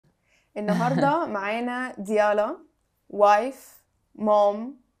النهاردة معانا ديالا، وايف،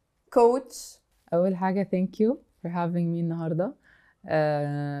 مام، كوتش. اول حاجه thank you for having me النهارده.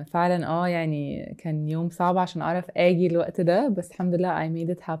 فعلا يعني كان يوم صعب عشان اعرف اجي الوقت ده، بس الحمد لله I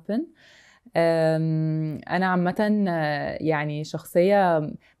made it happen. انا عامه يعني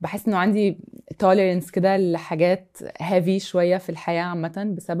شخصيه بحس انه عندي tolerance كده لحاجات heavy شويه في الحياه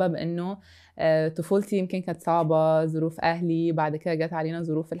عامه، بسبب انه طفولتي يمكن كانت صعبه، ظروف اهلي، بعد كده جت علينا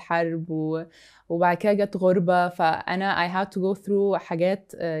ظروف الحرب وبعد كده جت غربه، فانا I had to go through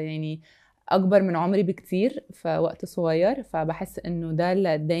حاجات يعني اكبر من عمري بكتير في وقت صغير. فبحس انه ده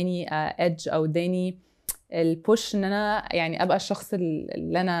اللي اداني edge او اداني البوش ان انا يعني ابقى الشخص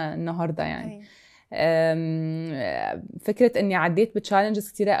اللي انا النهارده يعني. فكره اني عديت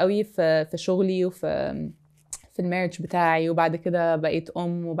بتشالنجز كتيره قوي في شغلي في المارج بتاعي، وبعد كده بقيت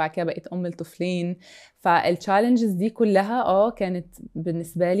وبعد كده بقيت لطفلين. فالتشالنجز دي كلها كانت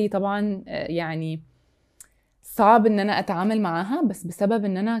بالنسبه لي طبعا يعني صعب ان انا اتعامل معاها، بس بسبب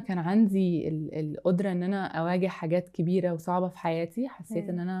ان انا كان عندي القدرة ان انا اواجه حاجات كبيرة وصعبة في حياتي، حسيت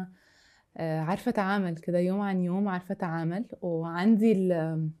ان انا عارفة اتعامل كده يوم عن يوم، عارفة اتعامل، وعندي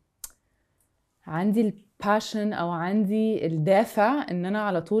عندي الباشن او عندي الدافع ان انا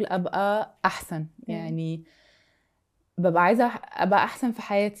على طول ابقى احسن. يعني ببقى عايزة ابقى احسن في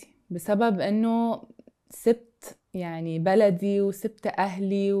حياتي، بسبب انه سبت يعني بلدي وسبت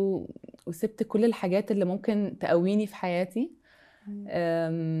اهلي وسبت كل الحاجات اللي ممكن تقويني في حياتي.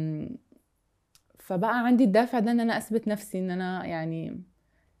 فبقى عندي الدافع ده ان انا اثبت نفسي ان انا يعني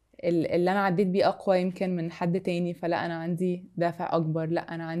اللي انا عديت بيه اقوى يمكن من حد تاني، فلا انا عندي دافع اكبر،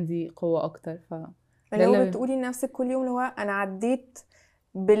 لا انا عندي قوة اكتر. اللي هو بتقولي لنفسك كل يوم اللي هو انا عديت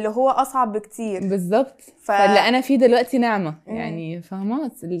باللي هو اصعب بكتير بالظبط. فاللي انا فيه دلوقتي نعمة يعني،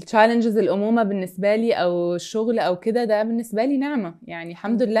 فاهمة؟ التشالنجز الامومة بالنسبة لي او الشغل او كده، ده بالنسبة لي نعمة يعني.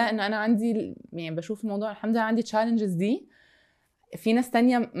 الحمد لله ان انا عندي، يعني بشوف الموضوع الحمد لله عندي تشالنجز دي. في ناس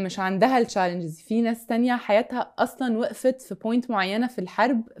تانية مش عندها التشالنجز، في ناس تانية حياتها اصلا وقفت في بوينت معينة في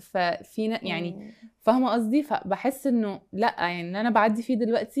الحرب، ففي يعني فاهمة قصدي؟ فبحس انه لا، يعني ان انا بعدي فيه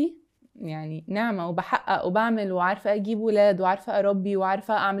دلوقتي يعني نعمة، وبحقق وبعمل، وعارفة اجيب ولاد، وعارفة اربي،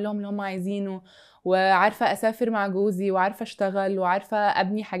 وعارفة اعمل لهم اللي هم عايزينه، وعارفة اسافر مع جوزي، وعارفة اشتغل، وعارفة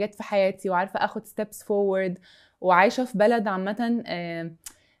ابني حاجات في حياتي، وعارفة اخد steps forward، وعايشة في بلد عامة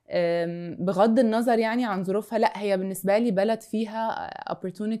بغض النظر يعني عن ظروفها، لا هي بالنسبة لي بلد فيها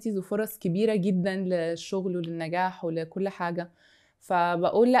opportunities وفرص كبيرة جدا للشغل وللنجاح ولكل حاجة.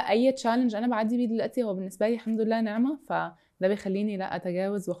 فبقول لا، اي تشالنج انا بعدي بيه دلوقتي هو بالنسبة لي الحمد لله نعمة، فده بيخليني لا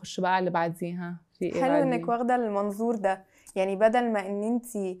اتجاوز واخش بقى على اللي بعديها. في ايه حلو انك بعدين؟ واخدة المنظور ده، يعني بدل ما ان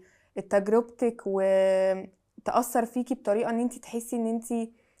انتي تجربتك وتأثر فيكي بطريقة ان انتي تحسي ان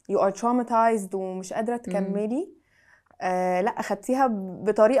انتي you are traumatized ومش قادرة تكملي، لا اخدتيها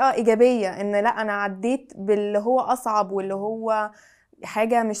بطريقة ايجابية، ان لا انا عديت باللي هو اصعب واللي هو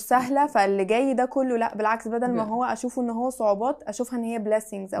حاجة مش سهلة، فاللي جاي ده كله لا بالعكس، بدل ما هو اشوفه ان هو صعوبات اشوفها ان هي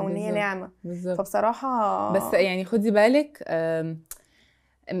blessings او ان هي نعمة. بالظبط. فبصراحة بس يعني خدي بالك،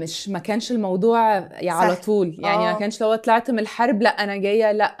 مش ما كانش الموضوع على سهل. طول يعني، ما كانش لو طلعت من الحرب لا انا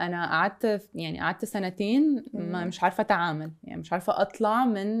جايه، لا انا قعدت سنتين ما مش عارفه اتعامل، يعني مش عارفه اطلع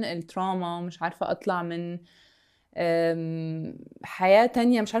من التراما، ومش عارفه اطلع من حياه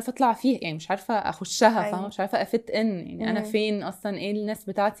تانية، مش عارفه اطلع فيها يعني، مش عارفه اخشها، فاهمه؟ مش عارفه افت يعني انا فين اصلا، ايه الناس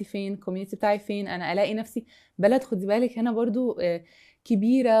بتاعتي فين، الكوميونتي بتاعي فين، انا الاقي نفسي بلد. خدي بالك هنا برضو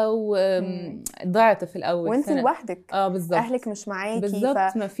كبيرة، وضعت في الأول وانتي سنة. لوحدك، بالظبط. اهلك مش معاكي، بالظبط،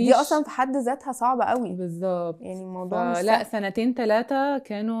 فدي مفيش. اصلا في حد ذاتها صعبة قوي. بالظبط. يعني الموضوع مش فلا، سهل. سنتين 3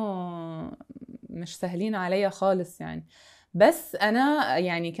 كانوا مش سهلين عليا خالص يعني. بس أنا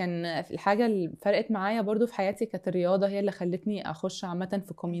يعني كان الحاجة اللي فرقت معايا برضو في حياتي كانت الرياضة، هي اللي خلتني أخش عامة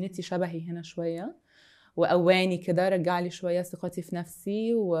في كوميونيتي شبهي هنا شوية، وقواني كده، رجعلي شوية ثقتي في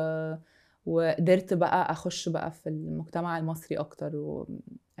نفسي، وقدرت بقى أخش بقى في المجتمع المصري أكتر،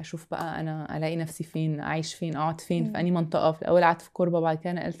 وأشوف بقى أنا ألاقي نفسي فين، أعيش فين، أقعد فين، في أي منطقة. في الأول قعدت في كوربة، بعد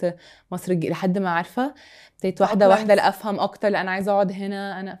كده نقلت مصر لحد ما عارفة ابتديت واحدة واحدة لأفهم أكتر، لا أنا عايزة أقعد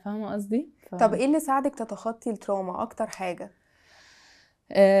هنا، أنا فاهمة قصدي. طب إيه اللي ساعدك تتخطي التروما أكتر حاجة؟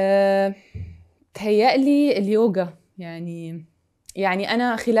 تهيألي اليوجا يعني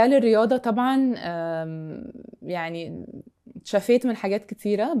أنا خلال الرياضة طبعا يعني تشافيت من حاجات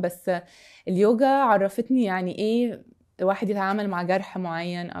كتيرة، بس اليوجا عرفتني يعني إيه الواحد يتعامل مع جرح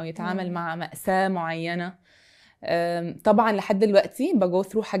معين أو يتعامل مع مأساة معينة. طبعا لحد دلوقتي بجو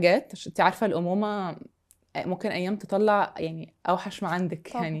ثرو حاجات، عشان انت عارفة الأمومة ممكن أيام تطلع يعني أوحش ما عندك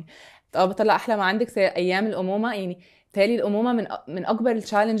طبعا. يعني بطلع أحلى ما عندك، أيام الأمومة يعني تالي الأمومة من أكبر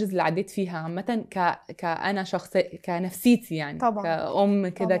التشالنجز اللي عديت فيها عامة كأنا شخصي كنفسيتي يعني طبعا. كأم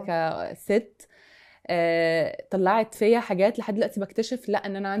كده كست. طلعت فيا حاجات لحد دلوقتي بكتشف لا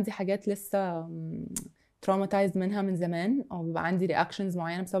ان انا عندي حاجات لسه traumatized منها من زمان، او بيبقى عندي reactions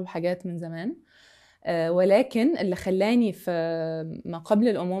معينة بسبب حاجات من زمان. ولكن اللي خلاني في ما قبل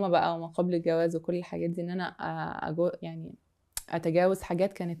الأمومة بقى وما قبل الجواز وكل الحاجات دي ان انا يعني اتجاوز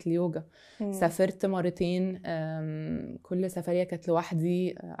حاجات كانت اليوجا. سافرت مرتين، كل سفرية كانت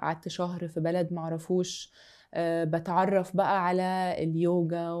لوحدي، قعدت شهر في بلد معرفوش، بتعرف بقى على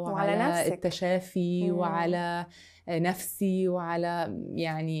اليوجا وعلى التشافي وعلى نفسي وعلى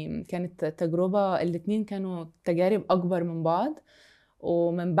يعني كانت تجربة، الاتنين كانوا تجارب أكبر من بعض.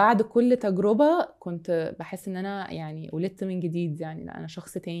 ومن بعد كل تجربة كنت بحس ان انا يعني ولدت من جديد، يعني لا انا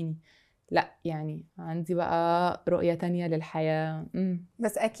شخص تاني، لا يعني عندي بقى رؤية تانية للحياة.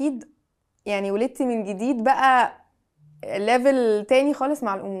 بس اكيد يعني ولدتي من جديد بقى ليفل تاني خالص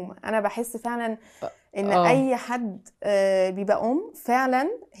مع الأمومة. انا بحس فعلا ان اي حد بيبقى فعلا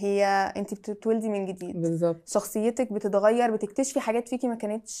هي انت بتولدي من جديد بالظبط. شخصيتك بتتغير، بتكتشفي حاجات فيكي ما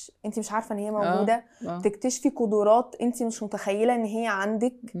كانتش انت مش عارفه ان هي موجوده. بتكتشفي قدرات انت مش متخيله ان هي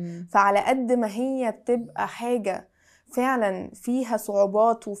عندك. فعلى قد ما هي بتبقى حاجه فعلا فيها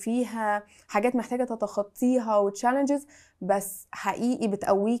صعوبات وفيها حاجات محتاجه تتخطيها وتشالنجز، بس حقيقي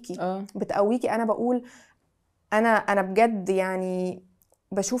بتقويكي. انا بقول انا بجد يعني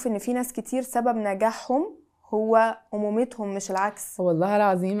بشوف ان في ناس كتير سبب نجاحهم هو أمومتهم مش العكس. والله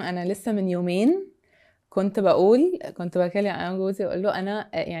العظيم انا لسه من يومين كنت بكلم انا وجوزي اقول له انا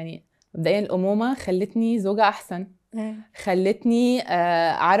يعني مبدئيا الأمومة خلتني زوجة احسن، خلتني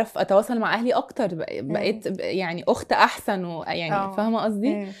اعرف اتواصل مع اهلي اكتر، بقيت يعني اخت احسن، ويعني فاهمه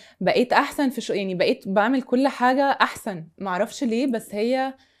قصدي، بقيت احسن في يعني بقيت بعمل كل حاجه احسن. معرفش ليه، بس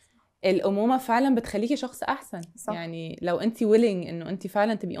هي الأمومة فعلا بتخليكي شخص أحسن. صح. يعني لو أنتي willing إنه أنتي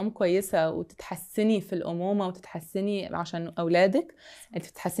فعلا تبقي أم كويسة وتتحسني في الأمومة وتتحسني عشان أولادك، أنتي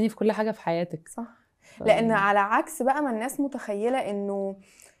بتتحسني في كل حاجة في حياتك. صح. لأن على عكس بقى ما الناس متخيلة إنه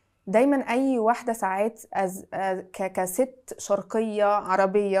دايما أي واحدة ساعات كست شرقية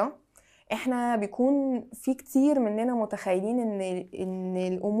عربية، إحنا بيكون في كتير مننا متخيلين إن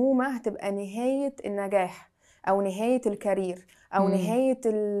الأمومة هتبقى نهاية النجاح أو نهاية الكارير أو نهاية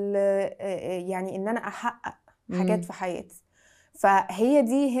يعني إن أنا أحقق حاجات في حياتي. فهي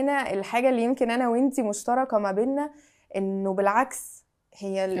دي هنا الحاجة اللي يمكن أنا وإنتي مشتركة ما بيننا، إنه بالعكس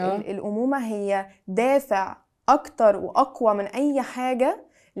هي الأمومة هي دافع أكتر وأقوى من أي حاجة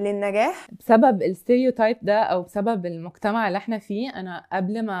للنجاح. بسبب الستيريوتايب ده أو بسبب المجتمع اللي احنا فيه. أنا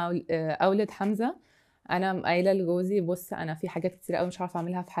قبل ما أولد حمزة انا قايله لجوزي بص انا في حاجات كتير قوي مش هعرف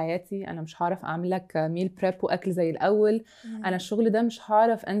اعملها في حياتي، انا مش هعرف اعمل لك ميل بريب واكل زي الاول، انا الشغل ده مش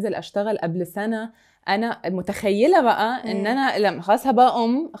هعرف انزل اشتغل قبل سنه. انا متخيله بقى ان انا لما خلاص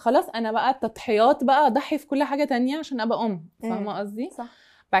هبقى خلاص انا بقى التضحيات بقى اضحي في كل حاجه تانية عشان ابقى فاهمه قصدي؟ صح.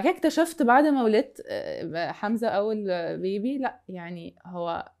 بعد كده اكتشفت بعد ما ولدت حمزه اول بيبي، لا يعني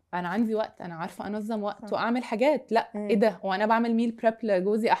هو انا عندي وقت، انا عارفه انظم وقت واعمل حاجات. لا ايه ده، وانا بعمل ميل بريب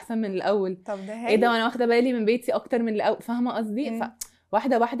لجوزي احسن من الاول. طب ده ايه ده، وانا واخده بالي من بيتي اكتر من الاول. فاهمه قصدي؟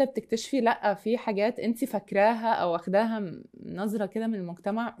 واحده واحده بتكتشفي لا في حاجات انت فاكراها او واخداها نظره كده من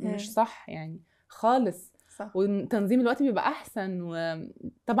المجتمع مش صح يعني خالص. صح. وتنظيم الوقت بيبقى احسن.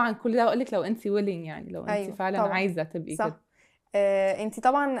 وطبعا كل ده بقولك لو انت willing، يعني لو انت فعلا طبعا عايزه تبقي كده. انت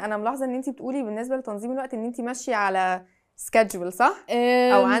طبعا انا ملاحظه ان انت بتقولي بالنسبه لتنظيم الوقت ان انت ماشيه على سكادجول، صح؟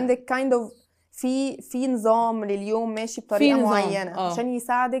 او عندك kind of في نظام لليوم ماشي بطريقه معينه عشان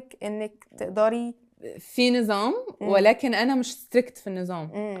يساعدك انك تقدري في نظام. ولكن انا مش ستريكت في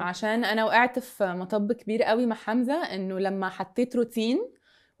النظام. عشان انا وقعت في مطب كبير قوي مع حمزه، انه لما حطيت روتين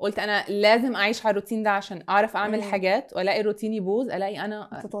قلت انا لازم اعيش على الروتين ده عشان اعرف اعمل حاجات، والاقي الروتين يبوظ الاقي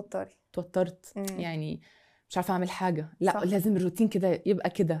انا توترت يعني مش عارفه اعمل حاجه. لا صح. لازم الروتين كده يبقى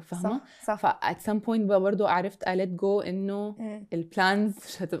كده، فاهمه؟ فات سام بوينت بقى برضو عرفت let go انه البلانز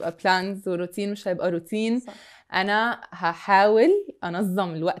مش هتبقى بلانز وروتين مش هيبقى روتين. صح. انا هحاول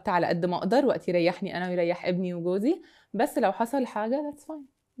انظم الوقت على قد ما اقدر، وقت يريحني انا ويريح ابني وجوزي، بس لو حصل حاجه that's fine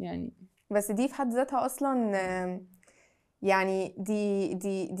يعني. بس دي في حد ذاتها اصلا يعني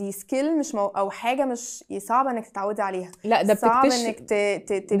دي سكيل مش او حاجه مش صعبه انك تتعودي عليها. لا ده صعب انك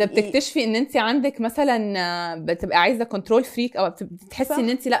ده بتكتشفي ان انت عندك مثلا بتبقى عايزه كنترول فريك، او بتحسي ان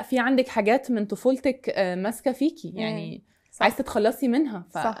انت لا في عندك حاجات من طفولتك ماسكه فيكي يعني عايزه تتخلصي منها.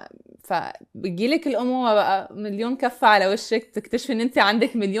 فبتجيلك الامومه بقى مليون كفه على وشك، تكتشفي ان انت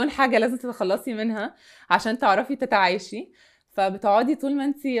عندك مليون حاجه لازم تتخلصي منها عشان تعرفي تتعايشي. فبتقعدي طول ما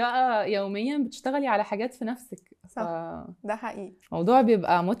انت بقى يوميا بتشتغلي على حاجات في نفسك. صح. ده حقيقي. الموضوع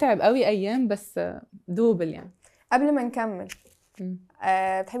بيبقى متعب قوي ايام، بس دوبل يعني. قبل ما نكمل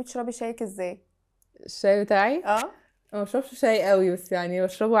بتحبي تشربي شايك ازاي؟ الشاي بتاعي ما بشربش شاي قوي، بس يعني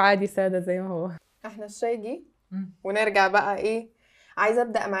بشربه عادي ساده زي ما هو. احنا الشاي جه ونرجع بقى ايه، عايزه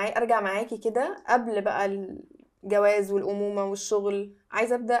ارجع معاكي كده قبل بقى الجواز والامومه والشغل.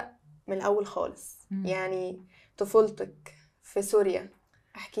 عايزه ابدا من الاول خالص. يعني طفولتك في سوريا،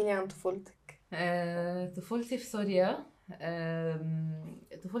 احكي لي عن طفولتك. طفولتي في سوريا،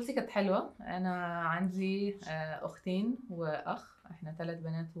 طفولتي كانت حلوه. انا عندي اختين واخ، احنا 3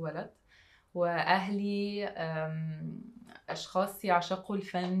 بنات وولد. واهلي اشخاص يعشقوا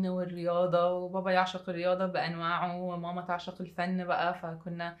الفن والرياضه، وبابا يعشق الرياضه بانواعه، وماما تعشق الفن بقى.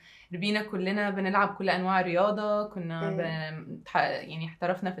 فكنا ربينا كلنا بنلعب كل انواع الرياضه. كنا يعني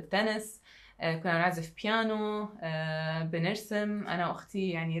احترفنا في التنس، كنا بنعزف بيانو، بنرسم انا واختي،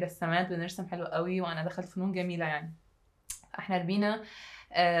 يعني رسامات، بنرسم حلو قوي. وانا دخلت فنون جميله. يعني احنا ربينا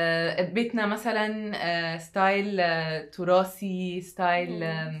بيتنا مثلا ستايل تراثي، ستايل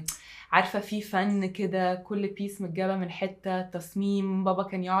عارفه فيه فن كده، كل بيس متجابه من حته، تصميم. بابا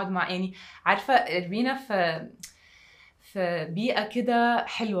كان يقعد مع، يعني عارفه ربينا في بيئه كده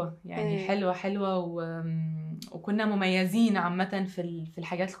حلوه، يعني حلوه وكنا مميزين عامه في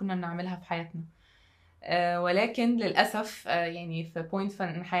الحاجات اللي كنا بنعملها في حياتنا. ولكن للاسف يعني في بوينت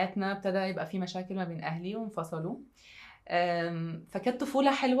من حياتنا ابتدى يبقى في مشاكل ما بين اهلي وانفصلوا. فكانت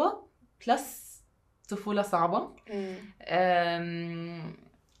طفولة حلوة بلس طفولة صعبة.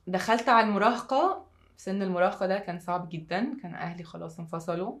 دخلت على المراهقة. سن المراهقة ده كان صعب جدا. كان أهلي خلاص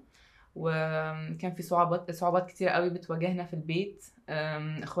انفصلوا، وكان في صعوبات كتير قوي بتواجهنا في البيت.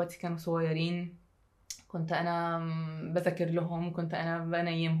 اخواتي كانوا صغيرين، كنت أنا بذاكر لهم، كنت أنا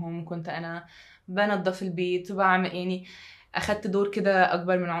بنيمهم، كنت أنا بنظف البيت وبعمل، يعني أخدت دور كده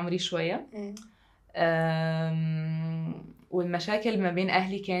أكبر من عمري شوية. والمشاكل ما بين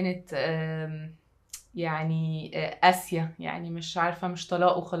أهلي كانت يعني قاسية، يعني مش عارفة، مش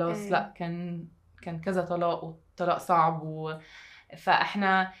طلاق وخلاص، لا، كان كذا طلاق، وطلاق صعب.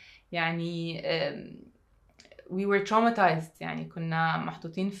 فاحنا يعني we were traumatized. يعني كنا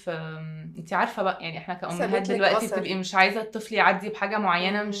محطوطين في، انت عارفة بقى، يعني احنا كأمهات دلوقتي بتبقي مش عايزة الطفل يعدي بحاجة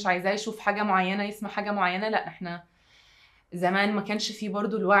معينة، مش عايزاه يشوف حاجة معينة، يسمع حاجة معينة. لا، احنا زمان ما كانش فيه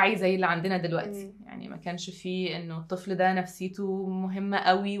برضو الوعي زي اللي عندنا دلوقتي. يعني ما كانش فيه انه الطفل ده نفسيته مهمة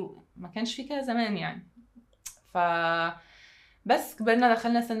قوي، ما كانش فيه كده زمان يعني. بس كبرنا،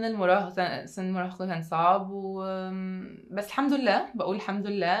 دخلنا سن المراهقة. سن المراهقة كان صعب بس الحمد لله، بقول الحمد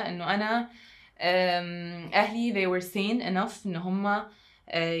لله انه انا اهلي they were sane enough ان هم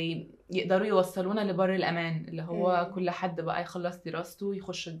يقدروا يوصلونا لبر الامان، اللي هو كل حد بقى يخلص دراسته،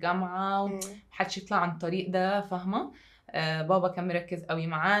 يخش الجامعة، ومحدش يطلع عن طريق ده، فاهمة؟ بابا كان مركز قوي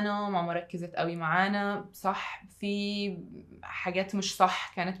معانا، ماما ركزت قوي معانا. صح، في حاجات مش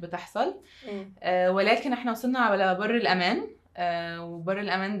صح كانت بتحصل، ولكن احنا وصلنا على بر الامان. وبر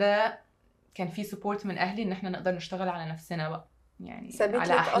الامان ده كان فيه سبورت من اهلي ان احنا نقدر نشتغل على نفسنا بقى، يعني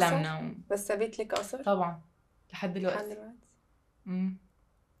على احلامنا. بس ثابت لك اثر طبعا لحد دلوقتي.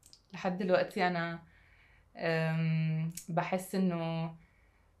 لحد دلوقتي انا بحس انه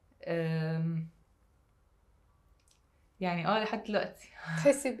يعني لحد دلوقتي.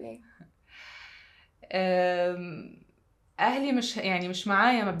 تحسي بايه؟ اهلي مش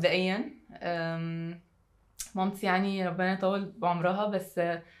معايا مبدئيا. مامتي يعني ربنا يطول بعمرها، بس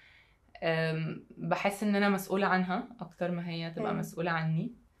بحس ان انا مسؤولة عنها اكتر ما هي تبقى مسؤولة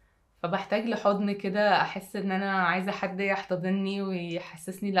عني. فبحتاج لحضن كده، احس ان انا عايزة حد يحتضنني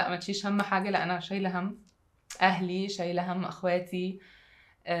ويحسسني لا ما تشيش هم حاجة، لا انا شايلة هم اهلي، شايلة هم اخواتي.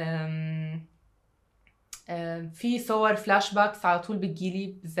 في صور فلاش باكس على طول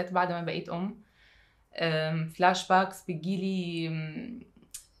بتجيلي، بالذات بعد ما بقيت فلاش باكس بتجيلي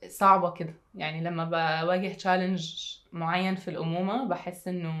صعبة كده. يعني لما بواجه تشالنج معين في الأمومة، بحس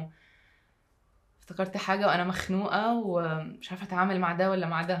إنه افتكرت حاجة وأنا مخنوقة ومش عارفة أتعامل مع ده ولا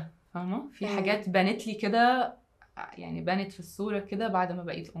مع ده، فاهمة؟ في حاجات بانت لي كده، يعني بانت في الصورة كده بعد ما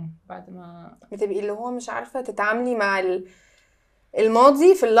بقيت بعد ما بتبقي اللي هو مش عارفة تتعاملي مع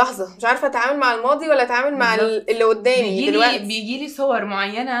الماضي في اللحظة، مش عارفة اتعامل مع الماضي ولا اتعامل مع اللي قدامي دلوقتي. بيجيلي صور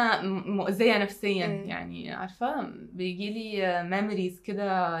معينة مؤذية نفسيا. يعني عارفة، بيجيلي ميموريز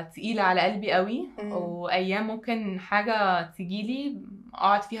كده تقيلة على قلبي قوي. وايام ممكن حاجة تجيلي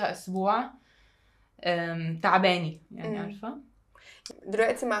اقعد فيها اسبوع تعباني، يعني عارفة.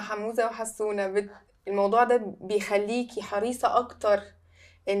 دلوقتي مع حموزة وحسونة الموضوع ده بيخليكي حريصة اكتر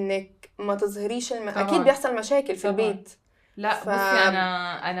انك ما تظهريش اكيد بيحصل مشاكل في البيت. لا بصي،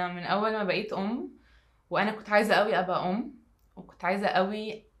 انا من اول ما بقيت وانا كنت عايزه قوي ابقى وكنت عايزه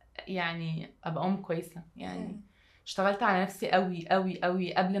قوي يعني ابقى كويسه. يعني اشتغلت على نفسي قوي قوي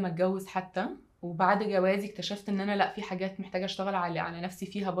قوي قبل ما اتجوز حتى. وبعد جوازي اكتشفت ان انا لا، في حاجات محتاجه اشتغل على نفسي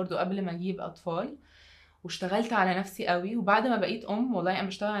فيها برضو قبل ما اجيب اطفال، واشتغلت على نفسي قوي. وبعد ما بقيت والله انا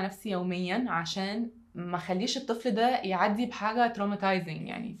بشتغل على نفسي يوميا عشان ما اخليش الطفل ده يعدي بحاجه traumatizing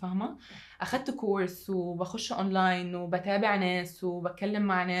يعني، فاهمه؟ اخدت كورس وبخش اونلاين وبتابع ناس وبتكلم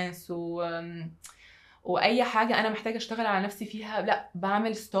مع ناس واي حاجه انا محتاجه اشتغل على نفسي فيها لا،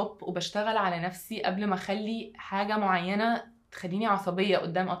 بعمل ستوب وبشتغل على نفسي قبل ما اخلي حاجه معينه تخليني عصبيه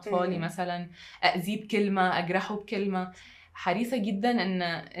قدام اطفالي مثلا، اذيه بكلمه، اجرحه بكلمه. حريصه جدا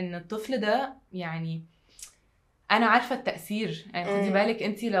ان الطفل ده يعني انا عارفه التاثير. يعني خدي بالك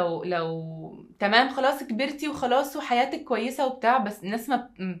انت لو تمام خلاص كبرتي وخلاص وحياتك كويسه وبتاع، بس الناس ما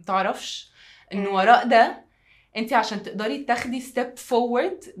بتعرفش ان وراء ده انت عشان تقدري تاخدي ستيب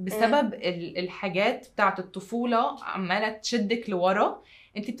فورورد بسبب الحاجات بتاعه الطفوله عماله تشدك لورا،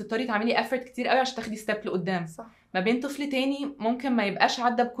 انت بتضطري تعملي افورت كتير قوي عشان تاخدي ستيب لقدام. صح. ما بين طفل تاني ممكن ما يبقاش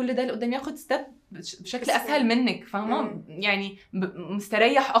عدى بكل ده لقدام، ياخد ستيب بشكل اسهل منك، فاهمه؟ يعني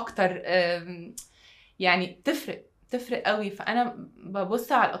مستريح اكتر. يعني تفرق قوي. فانا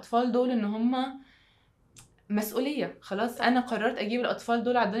ببص على الاطفال دول ان هم مسؤوليه. خلاص انا قررت اجيب الاطفال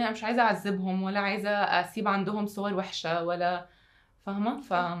دول على الدنيا، مش عايزه اعذبهم ولا عايزه اسيب عندهم صور وحشه ولا، فاهمه؟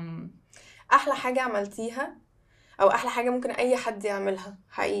 احلى حاجه عملتيها او احلى حاجه ممكن اي حد يعملها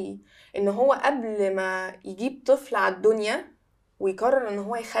حقيقي، ان هو قبل ما يجيب طفل على الدنيا ويقرر ان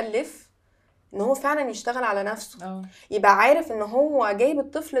هو يخلف، ان هو فعلا يشتغل على نفسه. يبقى عارف ان هو جايب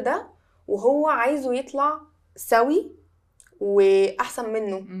الطفل ده وهو عايزه يطلع سوي واحسن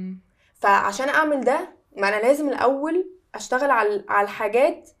منه. فعشان اعمل ده، ما انا لازم الاول اشتغل على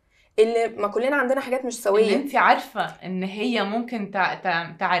الحاجات اللي ما كلنا عندنا حاجات مش سويه، اللي انت عارفه ان هي ممكن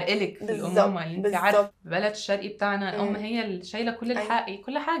تعرقلك في الامومه. اللي انت عارفه في البلد الشرقي بتاعنا الام هي اللي شايله كل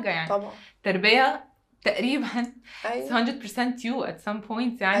كل حاجه يعني. طبعا تربيه تقريبا 100% you at some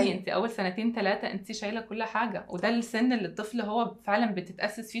point يعني. انت اول 2-3 انت شايله كل حاجه، وده السن اللي الطفل هو فعلا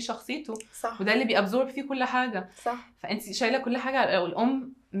بتتاسس فيه شخصيته. صح. وده اللي بيابزورب فيه كل حاجه. صح. فانت شايله كل حاجه. لو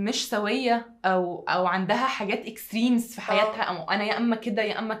الام مش سويه او عندها حاجات اكستريمز في حياتها، او انا يا اما كده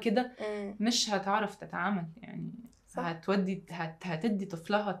يا اما كده، مش هتعرف تتعامل يعني. صح. هتدي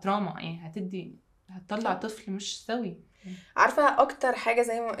طفلها تراما يعني، هتطلع طفل مش سوي. عارفه اكتر حاجه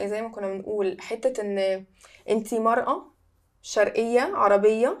زي ما كنا بنقول، حته ان انتي مرأة شرقيه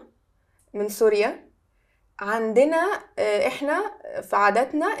عربيه من سوريا، عندنا احنا في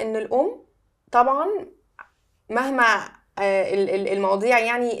عاداتنا ان الام طبعا مهما المواضيع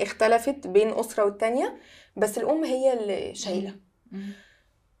يعني اختلفت بين اسره والتانيه، بس الام هي اللي شايله.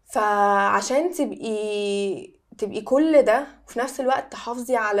 فعشان تبقي كل ده وفي نفس الوقت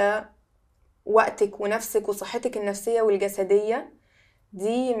تحافظي على وقتك ونفسك وصحتك النفسيه والجسديه،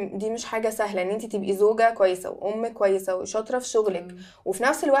 دي مش حاجه سهله. ان انت تبقي زوجه كويسه وام كويسه وشاطره في شغلك، وفي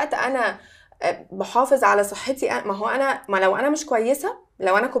نفس الوقت انا بحافظ على صحتي. ما لو انا مش كويسه،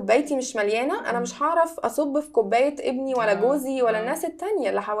 لو انا كوبايتي مش مليانه، انا مش هعرف اصب في كوبايه ابني ولا جوزي ولا الناس التانية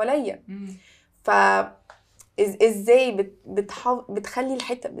اللي حواليا. ف ازاي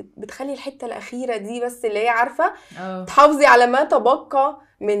بتخلي الحته الاخيره دي بس اللي هي عارفه تحافظي على ما تبقى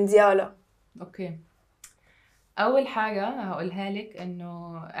من ديالا. اوكي، اول حاجه هقولها لك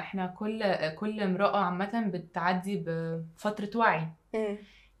انه احنا كل امراه عامه بتعدي بفتره وعي.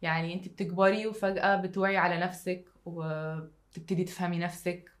 يعني انت بتكبري وفجاه بتوعي على نفسك وبتبتدي تفهمي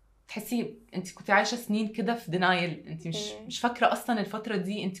نفسك، تحسي انت كنت عايشه سنين كده في دينايل، انت مش فاكره اصلا الفتره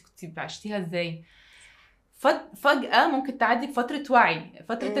دي انت كنت عشتيها ازاي. فجاه ممكن تعدي بفتره وعي.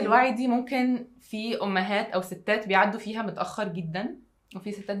 فتره الوعي دي ممكن في امهات او ستات بيعدوا فيها متاخر جدا،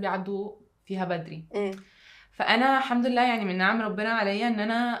 وفي ستات بيعدوا فيها بدري. فانا الحمد لله يعني من نعم ربنا عليا ان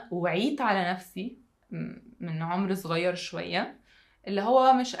انا وعيت على نفسي من عمر صغير شويه، اللي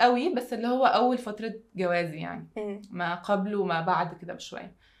هو مش قوي بس اللي هو اول فتره جوازي يعني، ما قبل وما بعد كده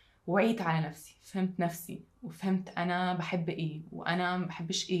بشويه. وعيت على نفسي، فهمت نفسي وفهمت انا بحب ايه وانا ما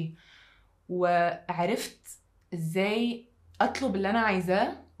بحبش ايه، وعرفت ازاي اطلب اللي انا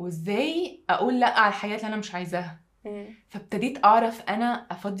عايزاه وازاي اقول لا على الحاجات اللي انا مش عايزاها. فابتديت اعرف انا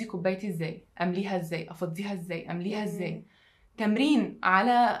افضي كوبايتي ازاي، امليها ازاي، افضيها ازاي، امليها ازاي. تمرين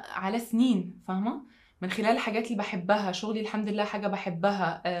على سنين، فاهمه؟ من خلال الحاجات اللي بحبها. شغلي الحمد لله حاجه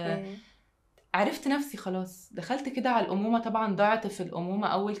بحبها. عرفت نفسي خلاص. دخلت كده على الامومه. طبعا ضعت في الامومه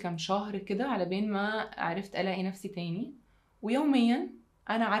اول كام شهر كده على بين ما عرفت الاقي نفسي تاني. ويوميا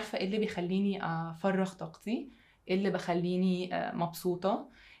انا عارفه ايه اللي بيخليني افرغ طاقتي، ايه اللي بخليني مبسوطه،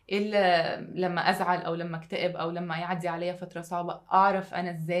 إلا لما أزعل أو لما أكتئب أو لما يعدي عليا فترة صعبة أعرف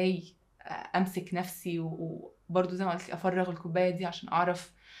أنا إزاي أمسك نفسي، وبرضو زي ما قلت أفرغ الكوباية دي عشان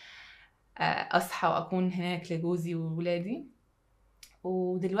أعرف أصحى وأكون هناك لجوزي وولادي.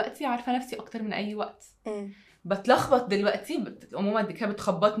 ودلوقتي عارفه نفسي اكتر من اي وقت. بتلخبط دلوقتي، عموما دي كانت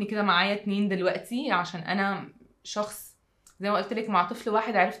بتخبطني كده معايا 2 دلوقتي، عشان انا شخص زي ما قلت لك مع طفل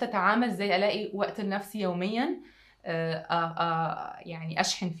واحد عرفت اتعامل ازاي الاقي وقت لنفسي يوميا يعني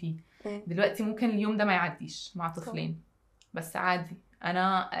اشحن فيه. دلوقتي ممكن اليوم ده ما يعديش مع طفلين، بس عادي.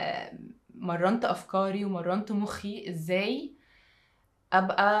 انا مرنت افكاري ومرنت مخي ازاي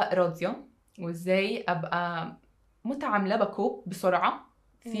ابقى راضيه، وازاي ابقى متعامله بكوب بسرعه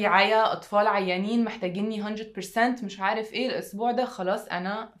في عيا اطفال عيانين محتاجيني 100%، مش عارف ايه الاسبوع ده، خلاص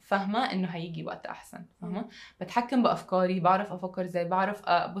انا فاهمه انه هيجي وقت احسن، فاهمه. بتحكم بافكاري، بعرف افكر ازاي، بعرف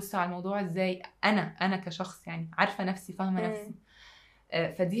ابص على الموضوع ازاي، انا كشخص يعني عارفه نفسي، فاهمه نفسي.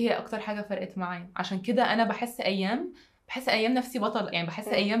 فدي هي اكتر حاجه فرقت معايا. عشان كده انا بحس ايام نفسي بطل، يعني بحس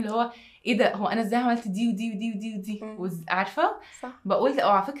ايام اللي هو ايه ده، هو انا ازاي عملت دي ودي ودي ودي ودي عارفه صح. بقول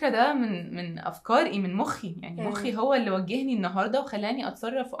على فكره ده من افكاري، من مخي، يعني مخي هو اللي وجهني النهارده وخلاني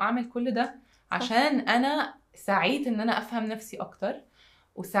اتصرف واعمل كل ده، عشان انا سعيت ان انا افهم نفسي اكتر،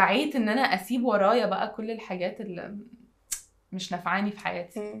 وسعيت ان انا اسيب ورايا بقى كل الحاجات اللي مش نفعاني في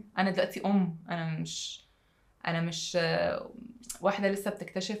حياتي. انا دلوقتي انا مش واحدة لسه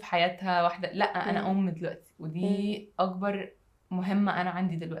بتكتشف حياتها، واحدة لا، انا ام دلوقتي، ودي اكبر مهمة انا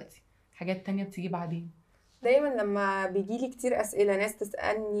عندي دلوقتي. حاجات تانية بتيجي بعدين. دايما لما بيجيلي كتير اسئلة ناس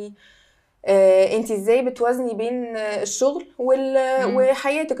تسألني انتي ازاي بتوازني بين الشغل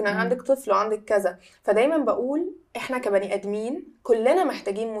وحياتك، عندك طفل وعندك كذا، فدايما بقول احنا كبني ادمين كلنا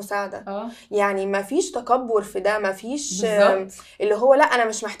محتاجين مساعدة. يعني ما فيش تكبر في ده، ما فيش اللي هو لا انا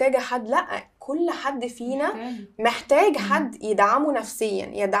مش محتاجة حد، لا، كل حد فينا محتاج حد يدعمه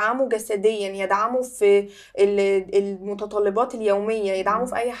نفسيا، يدعمه جسديا، يدعمه في المتطلبات اليومية، يدعمه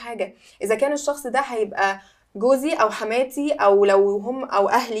في اي حاجة. اذا كان الشخص ده هيبقى جوزي او حماتي، او لو هم او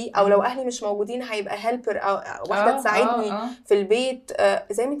اهلي، او لو اهلي مش موجودين هيبقى هيلبر او واحده تساعدني في البيت.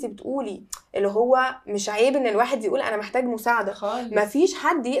 زي ما انتي بتقولي، اللي هو مش عيب ان الواحد يقول انا محتاج مساعده. مفيش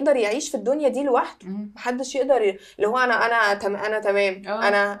حد يقدر يعيش في الدنيا دي لوحده، محدش يقدر اللي هو انا تمام.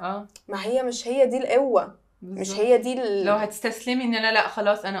 انا ما هي مش هي دي القوه، مش هي دي لو هتستسلمي ان انا لا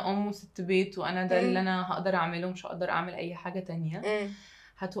خلاص انا ام وست بيت وانا ده اللي انا هقدر اعمله، مش هقدر اعمل اي حاجه تانية،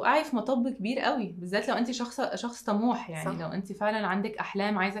 هتوقعي في مطب كبير قوي، بالذات لو انت شخص طموح. يعني صح. لو انت فعلا عندك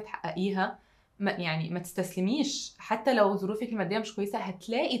احلام عايزه تحققيها، يعني ما تستسلميش. حتى لو ظروفك الماديه مش كويسه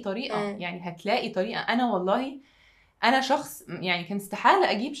هتلاقي طريقه. يعني هتلاقي طريقه. انا والله انا شخص يعني كان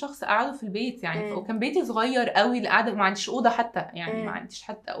استحاله اجيب شخص اقعده في البيت، يعني وكان بيتي صغير قوي، القعده ما عنديش اوضه حتى، يعني ما عنديش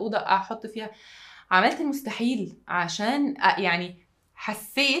حتى اوضه احط فيها. عملت المستحيل عشان يعني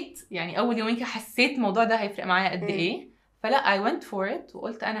حسيت، يعني اول يومين كده حسيت الموضوع ده هيفرق معايا قد ايه، فلا I went for it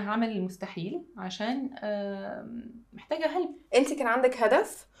وقلت انا هعمل المستحيل عشان محتاجه هلب. انت كان عندك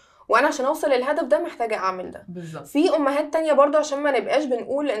هدف، وانا عشان اوصل للهدف ده محتاجه اعمل ده. بالظبط. في امهات تانية برضو، عشان ما نبقاش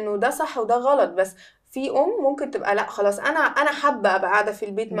بنقول انه ده صح وده غلط، بس في ممكن تبقى لا خلاص انا حابه ابقى قاعده في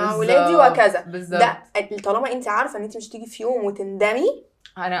البيت مع ولادي وكذا. ده طالما انت عارفه ان انت مش تيجي في يوم وتندمي.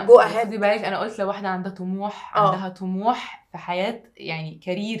 انا خدي بالك، انا قلت لو واحده عندها طموح، عندها طموح في حياه، يعني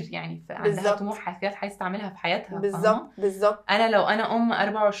كارير، يعني عندها طموح حاجات عايزه تعملها في حياتها. بالظبط. انا لو انا ام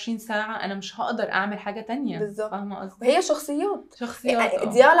 24 ساعه انا مش هقدر اعمل حاجه تانية. فاهمه قصدي؟ وهي شخصيات.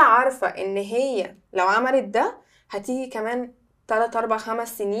 ديالا عارفه ان هي لو عملت ده هتيجي كمان 3 4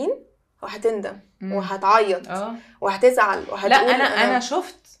 5 سنين وهتندم وهتعيط وهتزعل وهتقول. لا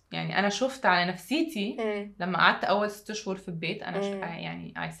انا شفت على نفسيتي لما قعدت اول 6 شهور في البيت. انا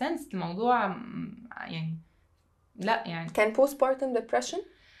يعني I sensed الموضوع، يعني لا يعني كان postpartum depression.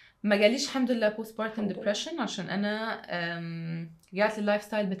 ما جاليش الحمد لله postpartum depression، عشان انا رجعت لللايف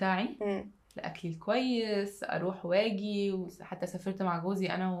ستايل بتاعي، لاكلي الكويس، اروح واجي، وحتى سافرت مع جوزي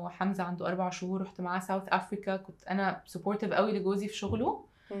انا وحمزه عنده 4 شهور، رحت معاه ساوث افريكا. كنت انا سبورتيف قوي لجوزي في شغله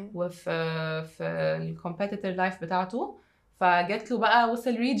وفي الكومبيتيتور لايف بتاعته، فجت له بقى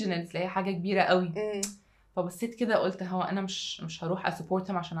وصل ريجنالز اللي هي حاجه كبيره قوي. فبصيت كده قلت هو انا مش هروح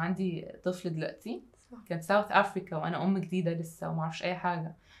اسبورتهم عشان عندي طفل دلوقتي. كانت ساوث افريكا وانا ام جديده لسه وما اعرفش اي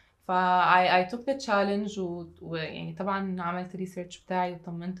حاجه. I took the challenge ويعني طبعا عملت ريسيرش بتاعي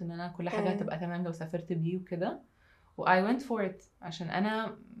وطمنت ان انا كل حاجه هتبقى تمام لو سافرت بيه وكده، و I went for it عشان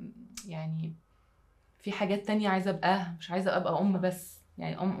انا يعني في حاجات تانية عايزه ابقاها. مش عايزه ابقى ام بس،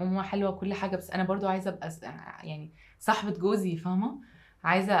 يعني ام حلوه وكل حاجه، بس انا برضو عايزه ابقى يعني صاحبه جوزي، فاهمه؟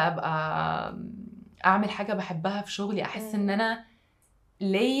 عايزه ابقى اعمل حاجه بحبها في شغلي، احس ان انا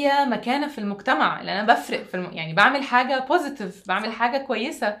ليا مكانه في المجتمع، اللي انا بفرق في يعني بعمل حاجه بوزيتيف، بعمل حاجه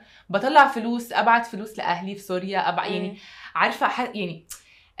كويسه، بطلع فلوس، ابعت فلوس لاهلي في سوريا، يعني عارفه يعني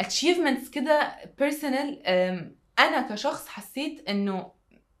achievements كده personal. انا كشخص حسيت انه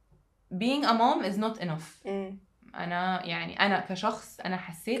being a mom is not enough. انا يعني انا كشخص انا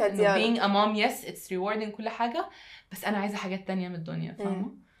حسيت انه كديالا. being a mom yes it's rewarding كل حاجه، بس انا عايزه حاجات تانية من الدنيا،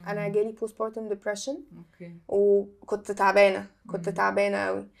 فاهمه؟ انا جالي postpartum depression اوكي. وكنت تعبانه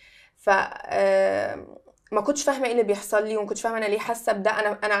قوي. ف ما كنتش فاهمه ايه اللي بيحصل لي، وما كنتش فاهمه انا ليه حاسه بده.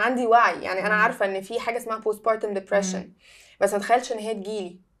 انا عندي وعي يعني، انا عارفه ان في حاجه اسمها postpartum depression، بس ما تخيلش ان هي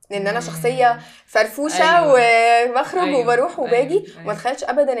تجيلي، لان انا شخصيه فرفوشه. أيوة. وبخرج أيوة. وبروح وباجي. أيوة. وما تخيلش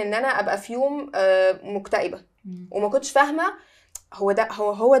ابدا ان انا ابقى في يوم مكتئبه. وما كنتش فاهمه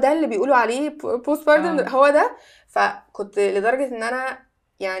هو ده اللي بيقولوا عليه postpartum هو ده. فكنت لدرجه ان انا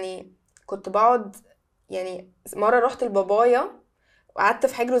يعني كنت بقعد يعني مره رحت لبابايا وقعدت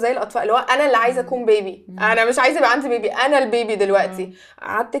في حجره زي الاطفال، اللي هو انا اللي عايزه اكون بيبي، انا مش عايزه يبقى عندي بيبي، انا البيبي دلوقتي.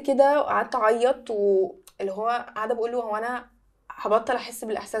 قعدت كده وقعدت اعيط، واللي هو قاعده بقول له هو انا هبطل احس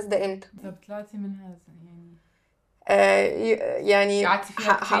بالاحساس ده امتى؟ طب طلعتي منها يعني؟ يعني قعدتي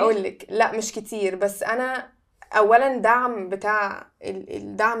فيها كتير؟ هقول لك لا مش كتير، بس انا اولا دعم بتاع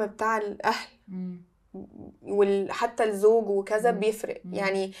الدعم بتاع الاهل وحتى الزوج وكذا بيفرق.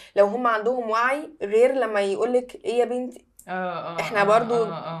 يعني لو هم عندهم وعي غير لما يقولك ايه يا بنتي احنا برضو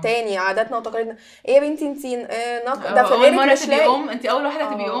تاني عاداتنا وتقاليدنا، ايه يا بنتي انتي ده في غيرك مش لاقي، انت اول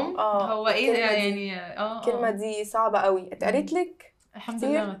واحده تبقي هو ايه ده يعني؟ الكلمه دي صعبه قوي. اتقالت لك الحمد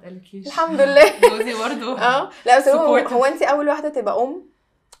لله ما اتقالتليش. الحمد لله. جوزي برضو لا بس هو انتي اول واحده تبقى ام.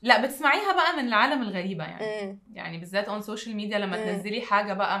 لا بتسمعيها بقى من العالم الغريبه يعني. يعني بالذات اون سوشيال ميديا لما تنزلي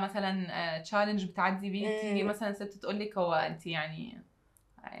حاجه بقى مثلا تشالنج بتعدي بيه، تيجي مثلا ست تقول لك هو انت يعني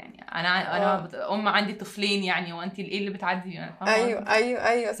انا ام عندي طفلين يعني، وانت ايه اللي بتعدي يعني؟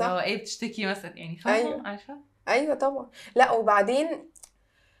 ايوه صح. لو ايه بتشتكي مثلا يعني، فاهمه؟ عارفه. ايوه طبعا. لا وبعدين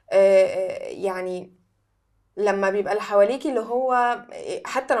يعني لما بيبقى اللي حواليكي اللي هو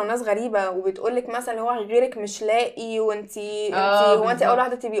حتى لو ناس غريبه وبتقولك مثلا اللي هو غيرك مش لاقي، وانتي هو انتي اول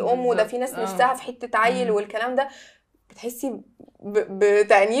واحده تبقي ام، وده في ناس نفسها في حته عيل والكلام ده، بتحسي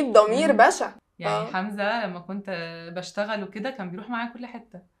بتأنيب ضمير بشع. يعني حمزه لما كنت بشتغل وكده كان بيروح معايا كل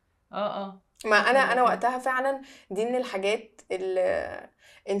حته. ما انا وقتها فعلا دي من الحاجات اللي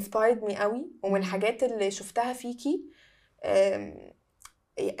inspired me قوي، ومن الحاجات اللي شفتها فيكي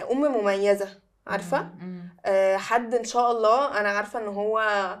ام مميزه، عارفه؟ حد ان شاء الله انا عارفه ان هو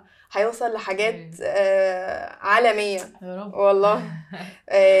هيوصل لحاجات عالميه يا رب والله.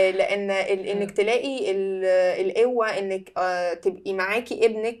 لان انك تلاقي القوه انك تبقي معاكي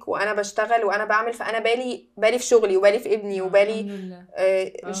ابنك وانا بشتغل وانا بعمل، فانا بالي في شغلي وبالي في ابني وبالي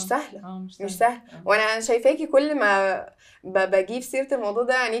مش سهله. مش سهل. وانا شايفاكي كل ما بجيب سيره الموضوع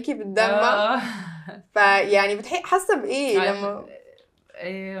ده عينيكي بتدمع. فيعني حاسه بايه لما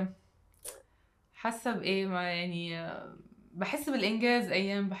حاسه بايه؟ ما يعني بحس بالانجاز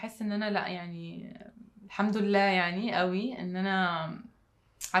ايام، بحس ان انا لا يعني الحمد لله يعني قوي ان انا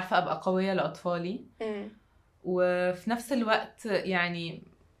عارفه ابقى قويه لاطفالي. وفي نفس الوقت يعني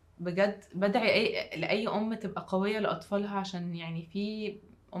بجد بدعي لاي ام تبقى قويه لاطفالها، عشان يعني في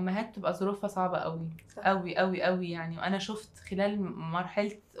امهات تبقى ظروفها صعبه قوي قوي قوي قوي يعني. وانا شفت خلال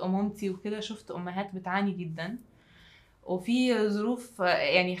مرحله امومتي وكده شفت امهات بتعاني جدا، وفي ظروف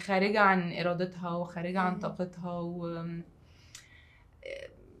يعني خارجه عن ارادتها وخارجه عن طاقتها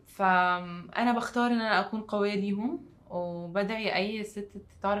فانا بختار ان انا اكون قويه ليهم، وبدعي اي ست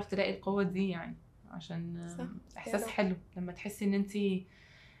تعرف تلاقي القوه دي يعني، عشان احساس حلو لما تحسي ان انتي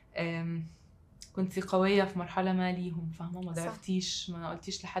كنتي قويه في مرحله ما ليهم، فاهمه؟ ما ضعفتيش، ما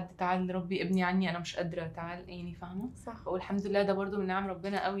قلتيش لحد تعال ربي ابني عني انا مش قادره، تعال يعني، فاهمه؟ بقول الحمد لله ده برضو من نعم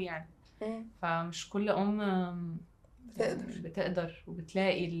ربنا قوي يعني. فمش كل ام بتقدر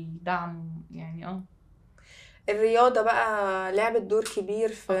وبتلاقي الدعم يعني. الرياضة بقى لعبت دور كبير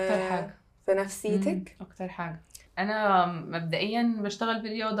في أكتر حاجة في نفسيتك. أكتر حاجة. أنا مبدئيا بشتغل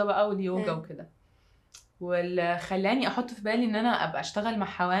بالرياضة بقى واليوجا وكده، واللي خلاني أحط في بالي إن أنا أبقى أشتغل مع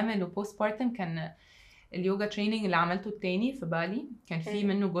حوامل وبوست بارتم كان اليوجا تريننج اللي عملته التاني في بالي. كان فيه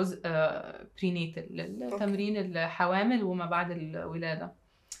منه جزء برينيتال للتمرين الحوامل وما بعد الولادة.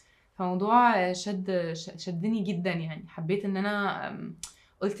 فموضوع شدني جدا يعني. حبيت ان انا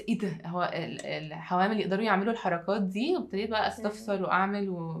قلت ايه ده، هو الحوامل يقدروا يعملوا الحركات دي؟ وابتديت بقى استفسر واعمل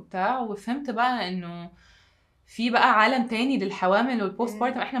وبتاع، وفهمت بقى انه في بقى عالم تاني للحوامل والبوست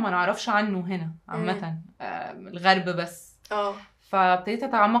بارتم احنا ما نعرفش عنه هنا عامه الغرب بس. فابتديت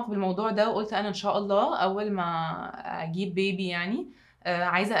اتعمق بالموضوع ده، وقلت انا ان شاء الله اول ما اجيب بيبي يعني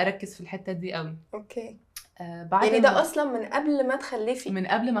عايزه اركز في الحته دي قوي. اوكي. بعد يعني ده اصلا من قبل ما تخلفي؟ من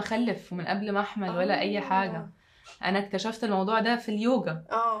قبل ما اخلف ومن قبل ما احمل ولا اي حاجه. انا اكتشفت الموضوع ده في اليوجا.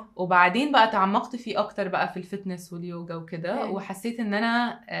 وبعدين بقى تعمقت فيه اكتر بقى في الفتنس واليوجا وكده، وحسيت ان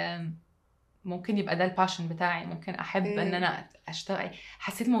انا ممكن يبقى ده الباشن بتاعي، ممكن احب ان انا اشتغل.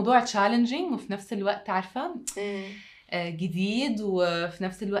 حسيت الموضوع تشالنجينج وفي نفس الوقت عارفه جديد، وفي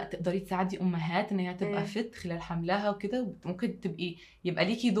نفس الوقت تقدري تساعدي امهات ان هي تبقى فت خلال حملها وكده. ممكن يبقى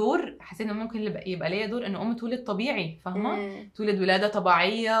ليكي دور. حسيت ان ممكن يبقى ليا دور ان ام تولد طبيعي، فاهمه؟ تولد ولاده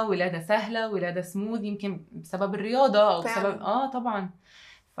طبيعيه، ولاده سهله، ولاده سموث، يمكن بسبب الرياضه او بسبب طبعا.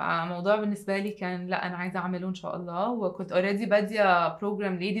 فموضوع بالنسبه لي كان لا انا عايزه اعمله ان شاء الله. وكنت اوريدي باديه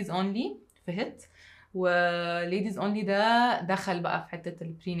بروجرام ليديز اونلي في هيت، وليديز اونلي ده دخل بقى في حته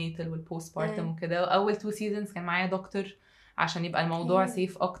البرينيتال والبوست بارتم وكده. واول 2 سيزونز كان معايا دكتور عشان يبقى الموضوع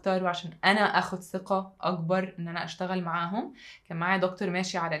سيف اكتر، وعشان انا اخد ثقه اكبر ان انا اشتغل معاهم. كان معايا دكتور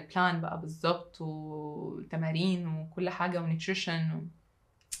ماشي على البلان بقى بالظبط، وتمارين وكل حاجه ونيوتريشن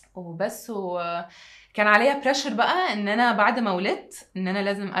وبس. وكان عليا بريشر بقى ان انا بعد ما ولدت ان انا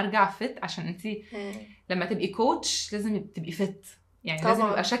لازم ارجع فت، عشان انتي لما تبقي كوتش لازم تبقي فت، يعني طبعًا. لازم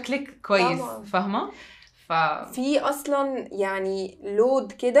يبقى شكلك كويس، فاهمه؟ في اصلا يعني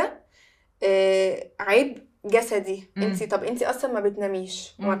لود كده عيب جسدي. انتي طب انتي اصلا ما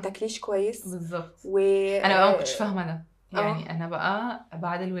بتناميش وما بتاكليش كويس بالظبط. انا بقى ما كنتش فاهمه ده، يعني انا بقى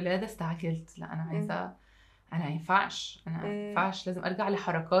بعد الولاده استعجلت. لا انا عايزه، انا ينفعش، انا ينفعش، لازم ارجع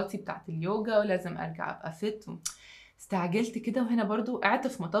لحركاتي بتاعت اليوجا، ولازم ارجع ابقى فت. استعجلت كده. وهنا برضو قعدت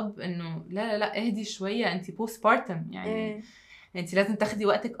في مطب انه لا اهدي شويه، انتي بوست بارتم، يعني انت لازم تاخدي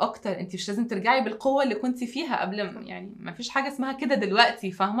وقتك اكتر. انت مش لازم ترجعي بالقوه اللي كنتي فيها قبل. يعني ما فيش حاجه اسمها كده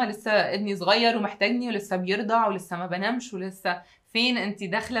دلوقتي، فاهمه؟ لسه ابني صغير ومحتاجني، ولسه بيرضع، ولسه ما بنامش، ولسه فين انت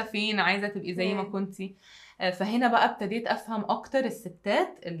داخله فين، عايزه تبقي زي ما كنتي. فهنا بقى ابتديت افهم اكتر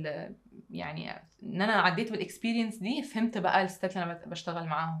الستات اللي يعني ان انا عديت بالاكسبيرينس دي. فهمت بقى الستات اللي انا بشتغل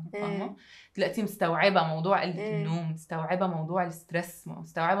معاهم، فاهمه؟ دلوقتي مستوعبه موضوع قله النوم، مستوعبه موضوع الستريس،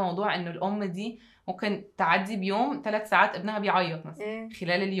 مستوعبه موضوع انه الام دي ممكن تعدي بيوم 3 ساعات ابنها بيعيط مثلا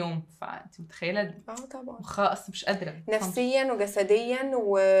خلال اليوم. فانت متخيله طبعا مخها اصلا مش قادره نفسيا وجسديا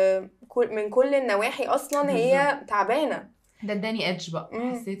ومن كل النواحي اصلا هي تعبانه. ده اداني ادج بقى.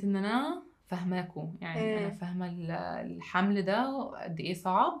 حسيت ان انا فاهماكم، يعني انا فاهمه الحمل ده قد ايه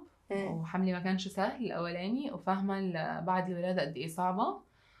صعب، وحملي ما كانش سهل الاولاني، وفاهمه بعد الولاده قد ايه صعبه.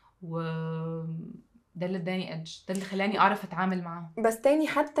 ده اللي اداني ادج، ده اللي خلاني اعرف اتعامل معاه. بس تاني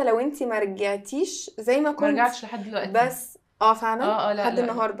حتى لو انتي ما رجعتيش زي ما كنت، ما رجعتش لحد دلوقتي، بس فعلا لا لحد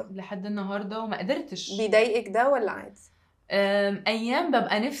النهارده. لحد النهارده وما قدرتش. بيضايقك ده ولا عادي؟ ايام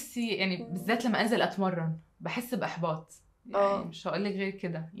ببقى نفسي، يعني بالذات لما انزل اتمرن بحس باحباط، يعني مش هقول لك غير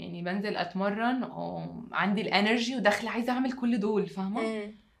كده. يعني بنزل اتمرن وعندي الانرجي وداخله عايزه اعمل كل دول،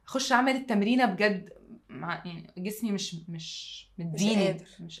 فاهمه؟ اخش اعمل التمرينه بجد، يعني جسمي مش مديني،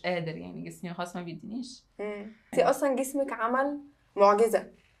 مش قادر يعني جسمي خلاص ما بيدينيش. انتي اصلا جسمك عمل معجزه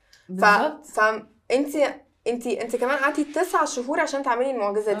بالظبط. انتي كمان قعدتي 9 شهور عشان تعملي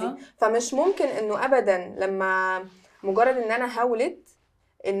المعجزه دي. فمش ممكن انه ابدا لما مجرد ان انا هولد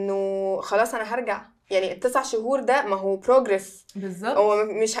انه خلاص انا هرجع. يعني 9 شهور ده ما هو بروجرس. بالظبط. هو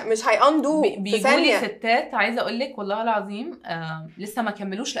مش هياندو في ثانيه. بيقولي ستات عايزه اقول لك والله العظيم لسه ما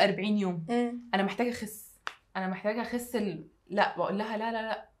كملوش ال40 يوم. انا محتاجه اخس، انا محتاجه اخس لا بقول لها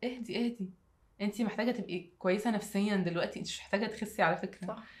لا اهدي، انتي محتاجه تبقي كويسه نفسيا دلوقتي، انت مش محتاجه تخسي على فكره.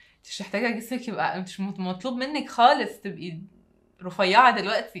 صح. انت مش محتاجه جسمك يبقى، مش مطلوب منك خالص تبقي رفيعه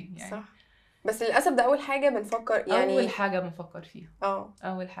دلوقتي يعني. صح. بس للاسف ده اول حاجه بنفكر، يعني اول حاجه بنفكر فيها.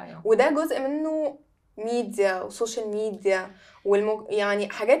 اول حاجه. وده جزء منه ميديا وسوشيال ميديا يعني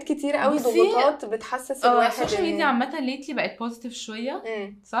حاجات كتير قوي ضغوطات بتحسس الواحد. السوشيال ميديا عامه ليتلي بقت بوزيتيف شويه.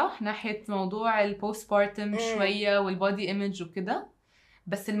 صح، ناحيه موضوع البوست بارتم شويه والبودي ايمج وكده.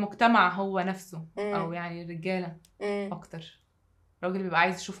 بس المجتمع هو نفسه او يعني الرجاله اكتر. الراجل بيبقى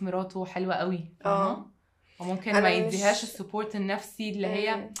عايز يشوف مراته حلوه قوي، فاهمه؟ وممكن ما يديهاش السبورت النفسي اللي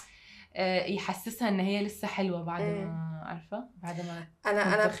هي يحسسها ان هي لسه حلوه بعد ما عارفه، بعد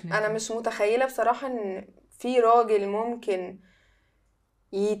ما انا مش متخيله بصراحه ان في راجل ممكن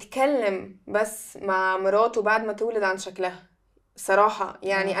يتكلم بس مع مراته بعد ما تولد عن شكلها صراحه.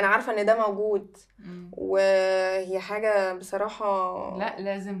 يعني انا عارفه ان ده موجود وهي حاجه بصراحه. لا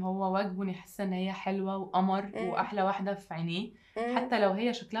لازم، هو واجبه يحس ان هي حلوه وقمر واحلى واحده في عينيه، حتى لو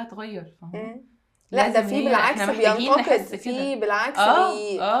هي شكلها اتغير، فاهمه؟ لا ده في بالعكس بينتقد، في بالعكس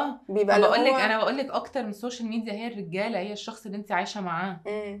بيبقى انا بقول لك اكتر من السوشيال ميديا هي الرجاله، هي الشخص اللي انت عايشه معاه.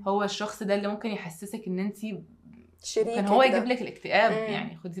 هو الشخص ده اللي ممكن يحسسك ان انت شريك، ممكن هو يجيب لك الاكتئاب.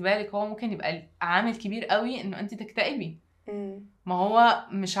 يعني خدي بالك، هو ممكن يبقى عامل كبير قوي انه انت تكتئبي. ما هو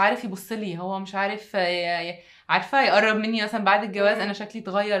مش عارف يبص لي، هو مش عارف عارفه يقرب مني مثلا بعد الجواز انا شكلي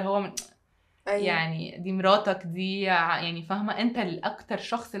اتغير. هو يعني دي مراتك دي، يعني فاهمه؟ انت الاكتر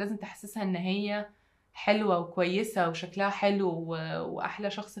شخص لازم تحسسها ان هي حلوة وكويسة وشكلها حلو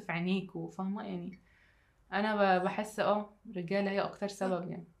واحلى شخص في عينيك وفاهمة يعني. انا بحس الرجالة هي اكتر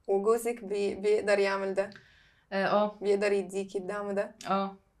سبب يعني. وجوزك بيقدر يعمل ده؟ بيقدر يديكي الدعم ده؟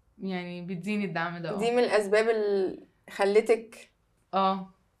 يعني بيديني الدعم ده. دي من الاسباب اللي خلتك؟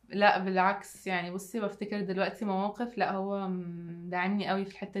 لا بالعكس يعني. بصي بفتكر دلوقتي مواقف، لا هو دعمني قوي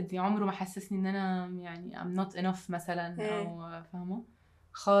في الحتة دي. عمره ما حسسني ان انا يعني I'm not enough مثلا او فاهمة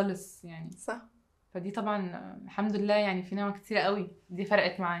خالص يعني. صح. فدي طبعا الحمد لله يعني في نعمة كتيرة قوي دي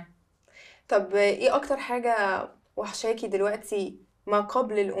فرقت معايا. طب ايه اكتر حاجة وحشاكي دلوقتي ما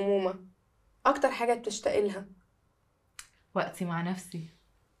قبل الامومة؟ اكتر حاجة بتشتاقي لها؟ وقتي مع نفسي.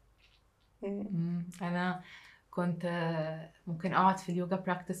 انا كنت ممكن اقعد في اليوجا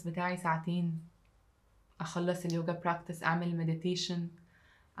براكتس بتاعي ساعتين، اخلص اليوجا براكتس اعمل مديتيشن،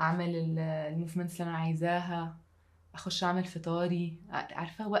 اعمل الموفمنتس اللي انا عايزاها، اخش اعمل فطاري،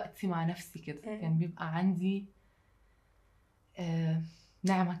 عارفه وقتي مع نفسي كده. كان بيبقى عندي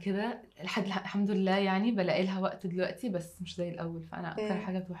نعمه كده لحد الحمد لله يعني بلاقي لها وقت دلوقتي بس مش زي الاول. فانا اكتر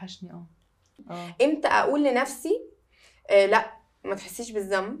حاجه بتوحشني امتى اقول لنفسي لا ما تحسيش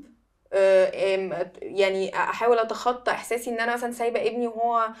بالذنب؟ يعني احاول اتخطى احساسي ان انا مثلا سايبه ابني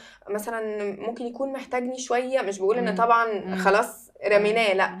وهو مثلا ممكن يكون محتاجني شويه. مش بقول ان طبعا خلاص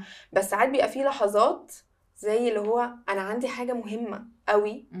رميناه، لا، بس ساعات بيبقى فيه لحظات زي اللي هو انا عندي حاجه مهمه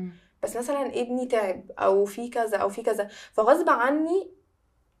قوي بس مثلا ابني تعب او في كذا او في كذا، فغصب عني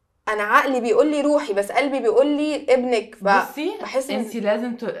انا عقلي بيقول لي روحي بس قلبي بيقول لي ابنك. بصي انت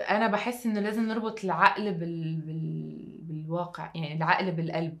لازم انا بحس انه لازم نربط العقل بالواقع، يعني العقل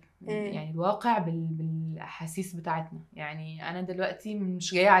بالقلب. يعني الواقع بالاحاسيس بتاعتنا. يعني انا دلوقتي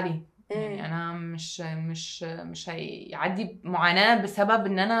مش جايه عليه، يعني انا مش هيعدي معاناه بسبب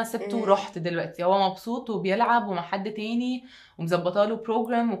ان انا سبته ورحت. دلوقتي هو مبسوط وبيلعب ومع حد تاني ومظبطه له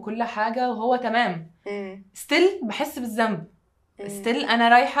بروجرام وكل حاجه وهو تمام. ستيل بحس بالذنب، ستيل انا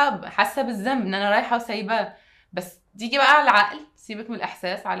رايحه حاسه بالذنب ان انا رايحه وسايباه. بس تيجي بقى على العقل، سيبك من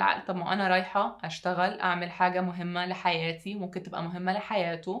الاحساس، على العقل طب ما انا رايحه اشتغل اعمل حاجه مهمه لحياتي ممكن تبقى مهمه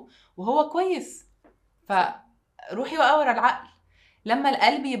لحياته وهو كويس. فروحي بقى ورا العقل. لما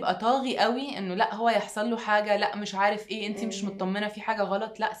القلب يبقى طاغي قوي انه لا هو يحصل له حاجه، لا مش عارف ايه، انت مش مطمنه في حاجه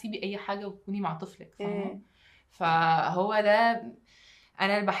غلط، لا سيبي اي حاجه وكوني مع طفلك، فاهمه؟ فهو ده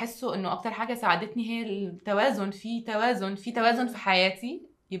انا اللي بحسه انه اكتر حاجه ساعدتني هي التوازن. في حياتي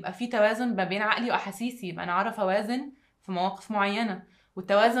يبقى في توازن ما بين عقلي واحاسيسي، يبقى انا عارفه اوازن في مواقف معينه.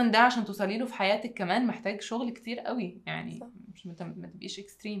 والتوازن ده عشان توصلي له في حياتك كمان محتاج شغل كتير قوي يعني. صح. مش ما تبقيش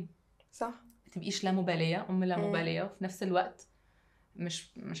اكستريم، صح، ما تبقيش لا مباليه لا مباليه وفي نفس الوقت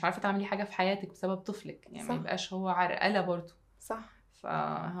مش عارفه تعملي حاجه في حياتك بسبب طفلك يعني. ما يبقاش هو عرقله برضه. صح.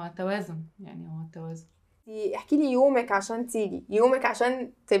 فهو التوازن يعني، هو التوازن. احكي لي يومك عشان تيجي، يومك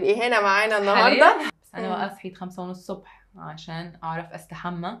عشان تبقي هنا معانا النهارده. بس انا بقى صحيت 5:30 الصبح عشان اعرف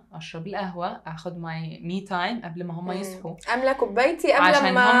استحمى، اشرب القهوه، اخد ماي مي تايم قبل ما هم يصحوا، املى كوبايتي قبل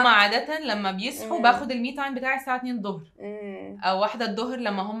عشان هم عاده لما بيصحوا باخد المي تايم بتاعي الساعه 2 الظهر او 1 الظهر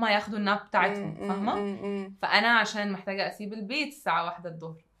لما هم ياخدوا الناب بتاعتهم، فاهمه؟ فانا عشان محتاجه اسيب البيت الساعه 1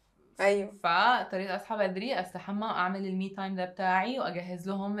 الظهر. ايوه. فاضطريت اصحى بدري، استحمى واعمل المي تايم ده بتاعي واجهز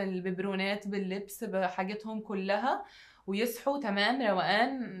لهم الببرونات باللبس بحاجتهم كلها ويصحوا تمام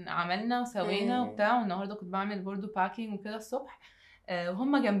روقان، عملنا وسوينا وبتاع. والنهارده كنت بعمل برضو باكينج وكده الصبح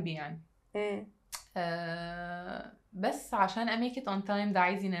وهم جنبي يعني. بس عشان اميك ات اون تايم، ده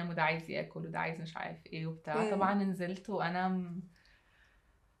عايز ينام وده عايز ياكل وده عايز مش عارف ايه وبتاع. طبعا نزلت وانا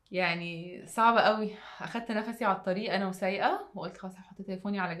يعني صعبة قوي، اخدت نفسي على الطريق انا وسايقه وقلت خلاص هحط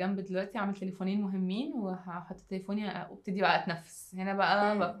تليفوني على جنب دلوقتي، اعمل تليفونين مهمين وهحط تليفوني وابتدي بقى اتنفس. هنا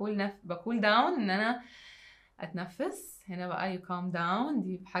بقى بكول داون ان انا اتنفس. هنا بقى you calm down.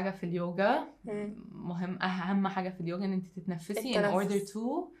 دي حاجه في اليوجا مهم، اهم حاجه في اليوجا ان انت تتنفسي in order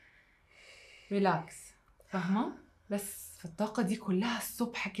to relax، فاهمه؟ بس في الطاقه دي كلها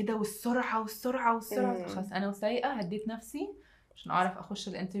الصبح كده والسرعه خلاص انا وسايقه هديت نفسي عشان اعرف اخش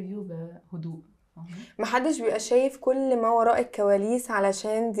الانترفيو بهدوء. محدش بيبقى شايف كل ما وراء الكواليس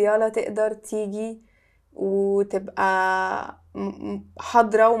علشان ديالا تقدر تيجي وتبقى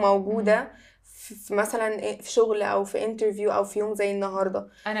حاضرة وموجودة في مثلا في شغل او في انترفيو او في يوم زي النهاردة.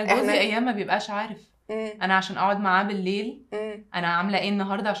 انا جوزي ايام ما بيبقاش عارف انا عشان اقعد معاه بالليل انا عاملة ايه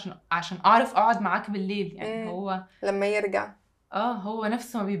النهاردة عشان اعرف اقعد معاك بالليل يعني. هو لما يرجع هو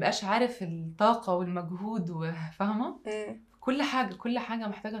نفسه ما بيبقاش عارف الطاقة والمجهود وفاهمة. كل حاجة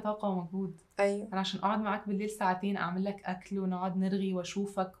محتاجة طاقة ومجهود. ايوه. انا عشان اقعد معاك بالليل ساعتين اعمل لك اكل ونقعد نرغي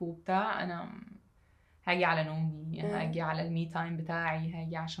واشوفك وبتاع، انا هاجي على نومي، هاجي على المي تايم بتاعي،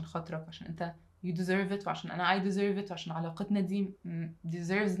 هاجي عشان خاطرك، عشان انت you deserve it وعشان انا I deserve it وعشان علاقتنا دي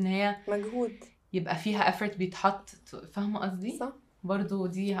deserves ان هي مجهود. يبقى فيها effort بيتحط. فاهمه قصدي؟ صح. برضو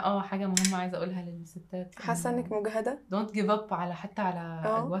دي حاجه مهمه عايزه اقولها للستات. حاسه انك مجهده. don't give up على حتى على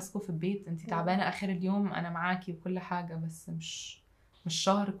جوازكم في البيت. انت تعبانه اخر اليوم انا معاكي وكل حاجه، بس مش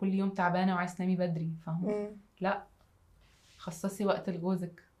شهر كل يوم تعبانه وعايز تنامي بدري. فاهمه؟ لا، خصصي وقت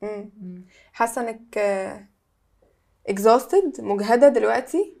لجوزك. حاسه انك exhausted، مجهده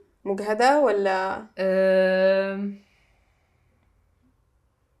دلوقتي، مجهده ولا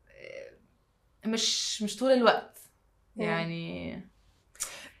مش طول الوقت يعني.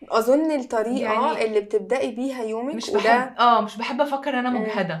 اظن الطريقه يعني اللي بتبدأي بيها يومك مش بحب مش بحب افكر انا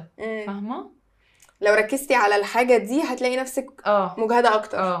مجهده. فاهمه؟ لو ركزتي على الحاجه دي هتلاقي نفسك مجهده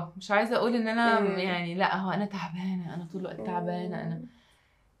اكتر. مش عايزه اقول ان انا يعني لا هو انا تعبانه، انا طول الوقت تعبانه. انا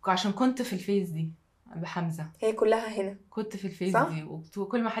عشان كنت في الفيز دي بحمزه، هي كلها هنا كنت في الفيز دي،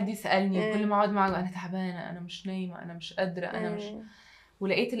 وكل ما حد يسالني وكل ما اقعد معه انا تعبانه، انا مش نايمه، انا مش قادره، انا مش.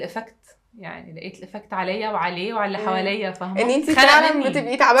 ولقيت الافكت، يعني لقيت الافكت عليا وعليه وعلى اللي حواليا. فاهمه؟ ان انت فعلا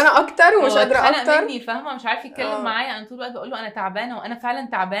بتبقي تعبانه اكتر ومش قادره اكتر مني. فاهمه؟ مش عارف يتكلم معايا. انا طول الوقت بقول له انا تعبانه وانا فعلا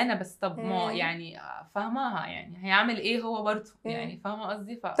تعبانه، بس طب ما يعني فاهمه يعني هيعمل ايه هو برضه يعني. فاهمه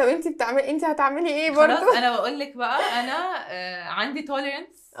قصدي؟ طب انت هتعملي ايه برضه؟ خلاص انا بقول لك بقى انا عندي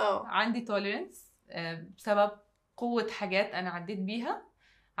توليرنس. عندي توليرنس بسبب قوه حاجات انا عديت بيها.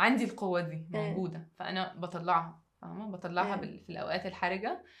 عندي القوه دي موجوده، فانا بطلعها. فاهمه؟ بطلعها في الاوقات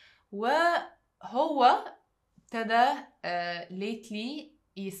الحرجه. وهو ابتدى ليتلي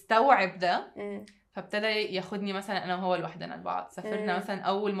يستوعب ده. فابتدى ياخدني مثلا انا وهو لوحدنا لبعض. سافرنا مثلا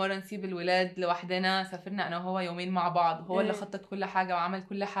اول مره نسيب الولاد لوحدنا، سافرنا انا وهو يومين مع بعض. هو اللي خطط كل حاجه وعمل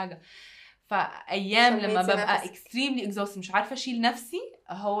كل حاجه. فايام لما ببقى extremely exhausted مش عارفه اشيل نفسي،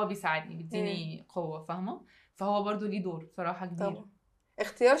 هو بيساعدني، بيديني قوه. فاهمه؟ فهو برضو ليه دور بصراحه كبير. طبعا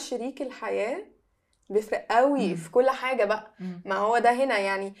اختيار شريك الحياه بيفرق قوي في كل حاجه بقى. ما هو ده هنا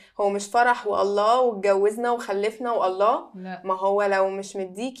يعني، هو مش فرح والله واتجوزنا وخلفنا والله. لا. ما هو لو مش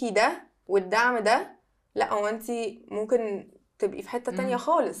مديكي ده والدعم ده، لا هو انت ممكن تبقي في حته تانية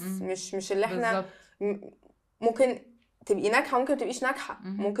خالص. مش اللي احنا ممكن تبقي ناجحه، ممكن تبقيش ناجحه،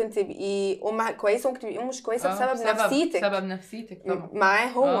 ممكن تبقي ام كويسه، ممكن تبقي ام مش كويسه بسبب نفسيتك طبعا معاه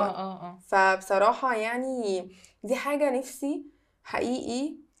هو. فبصراحه يعني دي حاجه نفسي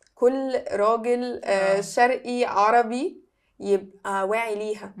حقيقي كل راجل شرقي عربي يبقى واعي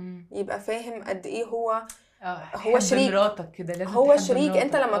ليها. يبقى فاهم قد ايه هو شريك مراتك كده. لازم هو شريك.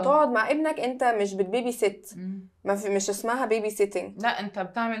 انت لما تقعد مع ابنك انت مش بتبيبي ست. مش اسمها بيبي سيتنج. لا، انت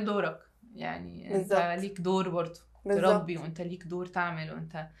بتعمل دورك يعني. بالزبط. انت ليك دور برضه تربي، وانت ليك دور تعمل.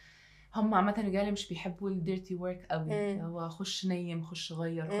 وانت هم عامه الرجاله مش بيحبوا الديرتي ورك قوي. هو خش نيم، خش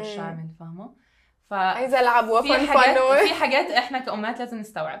غير، خش اعمل. فاهمه؟ عايزه العب وفن في حاجات احنا كأمهات لازم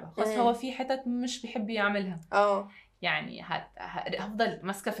نستوعبها. خلاص هو في حتت مش بيحب يعملها. يعني هفضل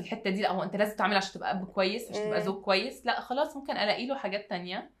ماسكه في الحته دي. لا هو انت لازم تعمل عشان تبقى اب كويس، عشان تبقى زوج كويس. لا خلاص ممكن الاقي له حاجات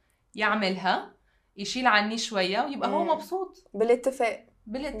تانية يعملها، يشيل عني شويه ويبقى هو مبسوط. بالاتفاق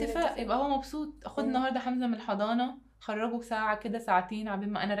يبقى هو مبسوط. اخد النهارده حمزه من الحضانه، خرجه ساعه كده ساعتين عبين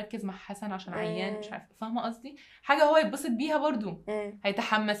ما انا اركز مع حسن عشان عيان مش عارفه. فاهمه قصدي؟ حاجه هو يتبسط بيها برضو.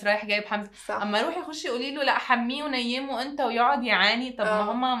 هيتحمس رايح جايب حمزه. اما يروح يخش يقولي له لا حميه ونيمه انت ويقعد يعاني. طب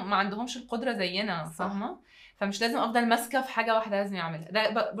ما هم ما عندهمش القدره زينا. فاهمه؟ فمش لازم افضل ماسكه في حاجه واحده لازم يعملها.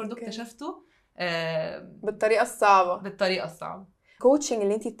 ده برضو اكتشفته بالطريقه الصعبه. الكوتشنج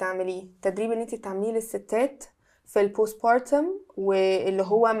اللي انت بتعمليه، التدريب اللي انت بتعمليه للستات في البوست بارتم، واللي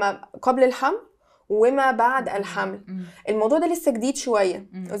هو ما قبل الحمل وما بعد الحمل، الموضوع ده لسه جديد شويه،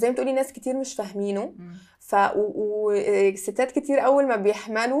 وزي ما تقولي ناس كتير مش فاهمينه. والستات كتير اول ما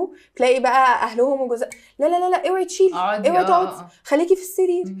بيحملوا تلاقي بقى اهلهم وجوزها لا لا لا لا اوعي تشيلي، اوعي تقعدي، خليكي في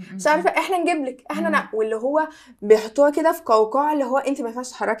السرير، مش عارفه احنا نجيب لك، احنا واللي هو بيحطوها كده في قوقعه اللي هو انت ما ينفعش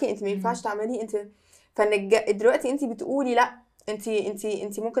تحركي، انت ما ينفعش تعملي، انت دلوقتي انت بتقولي لا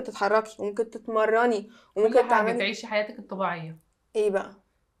انت ممكن تتحركي وممكن تتمرني وممكن تعملي، تعيشي حياتك الطبيعيه. ايه بقى؟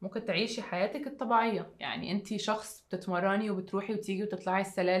 ممكن تعيشي حياتك الطبيعيه. يعني انت شخص بتتمرني وبتروحي وتيجي وتطلعي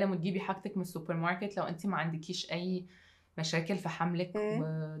السلالم وتجيبي حاجتك من السوبر ماركت. لو انت ما عندكيش اي مشاكل في حملك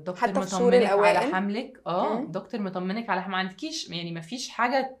ودكتور مطمنك على حملك، دكتور مطمنك على ما عندكيش يعني ما فيش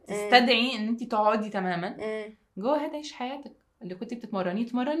حاجه تستدعي ان انت تقعدي تماما، جوه عيشي حياتك اللي كنتي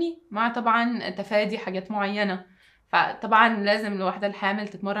تمرنيه مع طبعا تفادي حاجات معينه. فطبعا لازم الواحده الحامل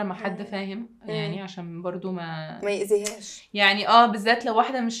تتمرن مع حد فاهم يعني عشان برضو ما يأذيهاش يعني. بالذات لو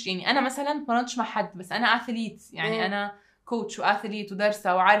واحده مش يعني انا مثلا اتمرنتش مع حد، بس انا اثليت يعني انا كوتش واثليت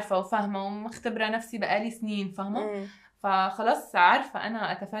ودارسه وعارفه وفاهمه ومختبره نفسي بقالي سنين. فاهمه؟ فخلاص عارفه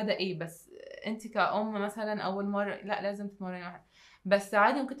انا اتفادى ايه. بس انت كأم مثلا اول مره لا لازم تتمرني مع حد، بس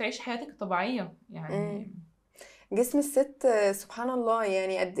عادي ممكن تعيش حياتك الطبيعيه يعني. جسم الست سبحان الله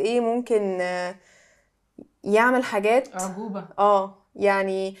يعني قد ايه ممكن يعمل حاجات عجوبة.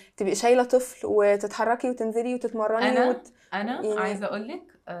 يعني تبقي شايله طفل وتتحركي وتنزلي وتتمرني انا يعني عايزه اقول لك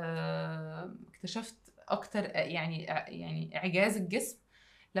اكتشفت اكتر يعني اعجاز الجسم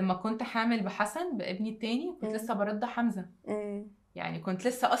لما كنت حامل بحسن بابني التاني. كنت لسه برضع حمزه. يعني كنت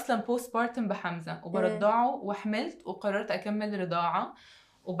لسه اصلا بوست بارتم بحمزه وبرضعه وحملت وقررت اكمل رضاعه.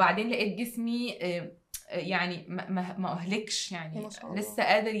 وبعدين لقيت جسمي يعني ما اهلكش يعني لسه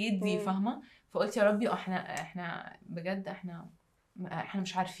قادر يدي فاهمه. فقلت يا ربي احنا بجد احنا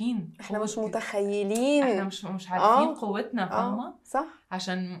مش عارفين، احنا مش متخيلين، احنا مش عارفين قوتنا فاهمه. صح.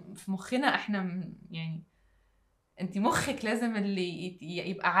 عشان في مخنا احنا يعني انت مخك لازم اللي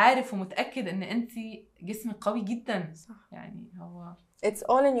يبقى عارف ومتاكد ان انت جسمك قوي جدا. صح. يعني هو it's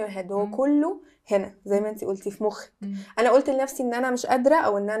all in your head. هو كله هنا زي ما انت قلتي في مخك. انا قلت لنفسي ان انا مش قادره،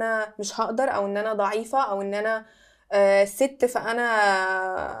 او ان انا مش هقدر، او ان انا ضعيفه، او ان انا ست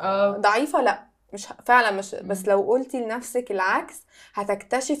فانا ضعيفه. لا مش فعلا مش. بس لو قلتي لنفسك العكس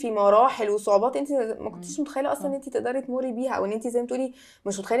هتكتشفي مراحل وصعوبات انت ما كنتيش متخيله اصلا ان انت تقدري تمري بيها، او ان انت زي ما تقولي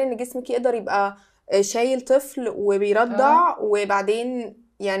مش متخيله ان جسمك يقدر يبقى شايل طفل وبيرضع وبعدين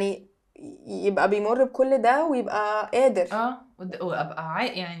يعني يبقى بيمر بكل ده ويبقى قادر وابقى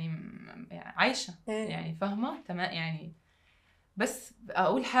يعني عايشه يعني فاهمه تمام. يعني بس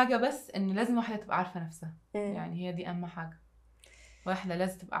اقول حاجه، بس ان لازم واحده تبقى عارفه نفسها. يعني هي دي اهم حاجه. واحده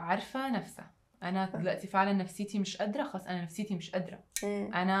لازم تبقى عارفه نفسها. انا دلوقتي فعلا نفسيتي مش قادره، خلاص انا نفسيتي مش قادره،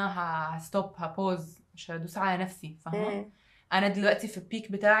 انا هستوب هبوز، مش هدوس على نفسي فاهمه. انا دلوقتي في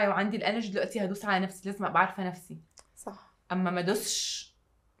البيك بتاعي وعندي الانرجي دلوقتي، هدوس على نفسي. لازم ابقى عارفه نفسي. صح. اما ما ادوسش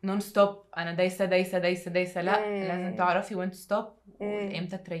نون ستوب انا دايسه دايسه دايسه دايسه، لا لازم تعرفي وين ستوب،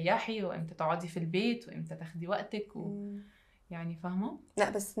 وامتى تريحي، وامتى تقعدي في البيت، وامتى تاخدي وقتك يعني فاهمه. لا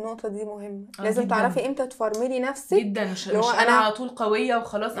بس النقطه دي مهمه. لازم جداً. تعرفي امتى تفرملي نفسك جدا. مش انا على طول قويه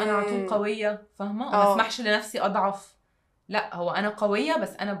وخلاص انا على طول قويه فاهمه، وما اسمحش لنفسي اضعف. لا هو انا قويه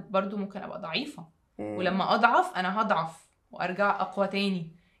بس انا برضو ممكن ابقى ضعيفه، ولما اضعف انا هضعف وارجع اقوى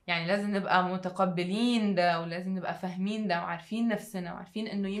تاني. يعني لازم نبقى متقبلين ده، ولازم نبقى فاهمين ده، وعارفين نفسنا، وعارفين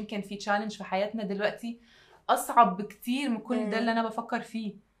انه يمكن في تشالنج في حياتنا دلوقتي اصعب بكتير من كل ده اللي انا بفكر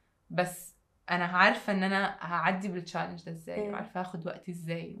فيه. بس انا عارفه ان انا هعدي بالتشالنج ده ازاي، وعارفه اخد وقتي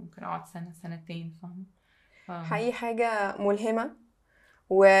ازاي. ممكن اقعد سنه سنتين فاهمه. حقيقي حاجه ملهمه،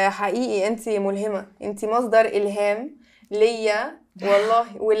 وحقيقي انت ملهمه، انت مصدر الهام ليا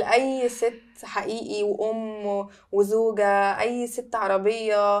والله ولاي ست حقيقي، وام وزوجه، اي ست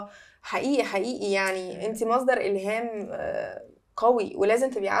عربيه. حقيقي يعني انت مصدر الهام قوي، ولازم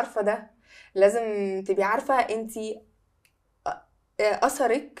تبقي عارفه ده. لازم تبقي عارفه انت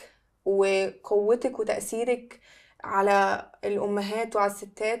اثرك وقوتك وتاثيرك على الامهات وعلى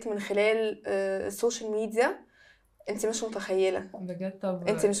الستات من خلال السوشيال ميديا. انت مش متخيله بجد. طب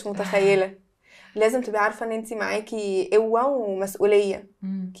انت مش متخيله. لازم تبقي عارفه ان انت معاكي قوه ومسؤوليه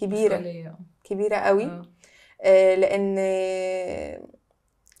كبيره. مسؤولية. كبيره قوي. لان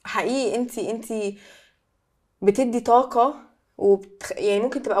حقيقي انت بتدي طاقه يعني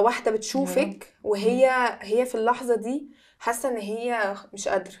ممكن تبقى واحده بتشوفك وهي في اللحظه دي حاسه ان هي مش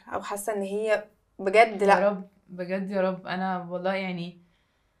قادره، او حاسه ان هي بجد لا يا رب بجد يا رب. انا والله يعني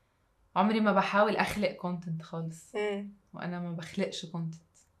عمري ما بحاول اخلق كونتنت خالص. وانا ما بخلقش كونتنت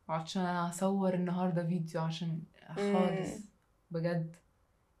عشان اصور النهارده فيديو عشان خالص بجد.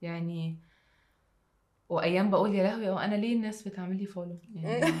 يعني وايام بقول يا لهوي، انا ليه الناس بتعمل لي فولو؟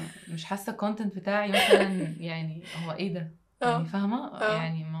 يعني مش حاسه الكونتنت بتاعي مثلا يعني هو ايه ده يعني فاهمه.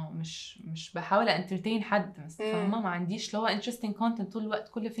 يعني مش بحاول انترتين حد بس فاهمه. ما عنديش اللي هو انترستينج كونتنت طول الوقت.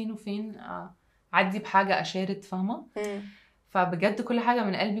 كل فين وفين اعدي بحاجه اشارت فاهمه. فبجد كل حاجه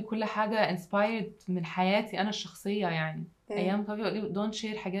من قلبي، كل حاجه انسبايرد من حياتي انا الشخصيه. يعني ايام بابي يقول لي دونت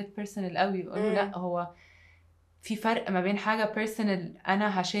شير حاجات بيرسونال قوي، يقول له لا هو في فرق ما بين حاجه بيرسونال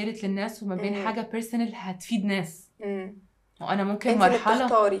انا هشارت للناس وما بين حاجه بيرسونال هتفيد ناس. وانا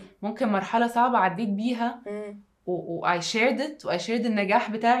ممكن مرحله صعبه عديت بيها واي شيرد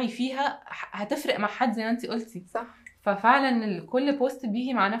النجاح بتاعي فيها هتفرق مع حد زي ما انتي قلتي. صح. ففعلا كل بوست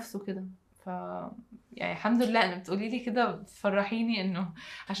بيجي مع نفسه كده. يعني الحمد لله انك بتقولي لي كده بتفرحيني، انه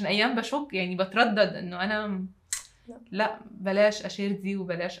عشان ايام بشك يعني بتردد انه انا لا بلاش اشير دي،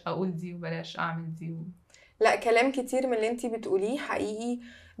 وبلاش اقول دي، وبلاش اعمل دي لا كلام كتير من اللي انتي بتقوليه حقيقي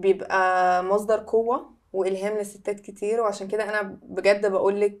بيبقى مصدر قوة وإلهام لستات كتير. وعشان كده أنا بجد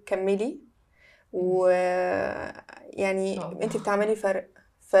بقولك كملي، ويعني انتي بتعملي فرق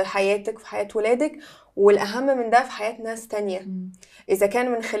في حياتك، في حياة ولادك، والأهم من ده في حياة ناس تانية. إذا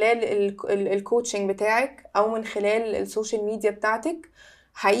كان من خلال الكوتشنج بتاعك أو من خلال السوشيال ميديا بتاعتك،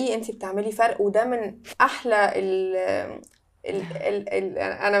 حقيقي انت بتعملي فرق، وده من احلى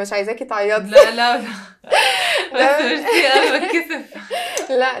انا مش عايزاكي تعيطي. لا بس ميرسي، انا بتكسف.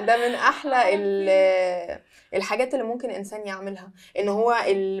 لا ده من احلى الحاجات اللي ممكن انسان يعملها، ان هو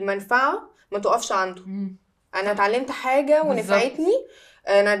المنفعه ما تقفش عنده. انا اتعلمت حاجه ونفعتني،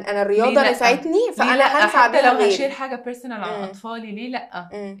 انا الرياضه نفعتني، فانا هنفع حتى بيها لو غيري. هشير حاجه بيرسونال عن اطفالي، ليه لا؟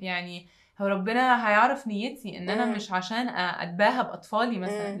 يعني هو ربنا هيعرف نيتي، ان انا مش عشان اتباهى باطفالي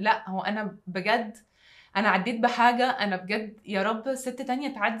مثلا، لا هو انا بجد انا عديت بحاجه، انا بجد يا رب ست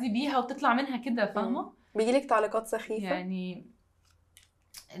تانية تعدي بيها وتطلع منها كده، فاهمه؟ بيجيلك تعليقات سخيفه؟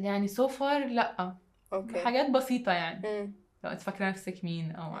 يعني سو فار لا. اوكي. حاجات بسيطه يعني. لو انت فاكره نفسك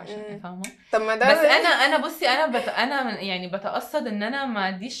مين او عشان فاهمه. طب ما ده بس انا بصي، انا يعني بتقصد ان انا ما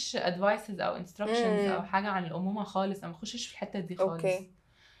اديش ادفايسز او انستراكشنز او حاجه عن الامومه خالص، انا ما بخشش في الحته دي خالص. اوكي.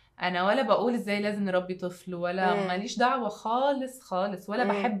 انا ولا بقول ازاي لازم نربي طفل، ولا ماليش دعوه خالص خالص، ولا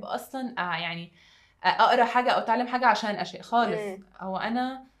بحب اصلا يعني اقرا حاجه او اتعلم حاجه عشان اشياء خالص. هو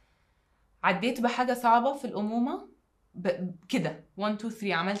انا عديت بحاجه صعبه في الامومه كده 1 2 3،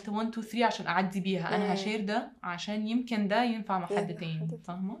 عملت 1 2 3 عشان اعدي بيها. انا هشير ده عشان يمكن ده ينفع مع حد تاني،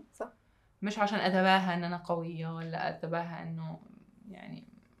 فاهمه؟ صح. مش عشان اتباهى ان انا قويه، ولا اتباهى انه يعني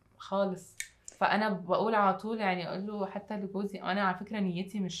خالص. فانا بقول على طول يعني، اقول له حتى لجوزي، انا على فكره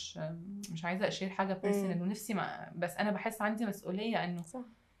نيتي مش عايزه اشير حاجه بيرسونال، ونفسي بس انا بحس عندي مسؤوليه انه صح.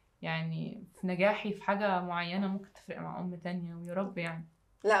 يعني في نجاحي في حاجه معينه ممكن تفرق مع ام تانية، ويا رب يعني.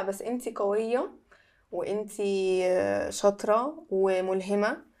 لا بس انتي قويه، وانتي شاطره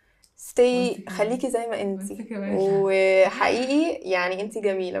وملهمه. خليكي زي ما انتي، وحقيقي يعني انتي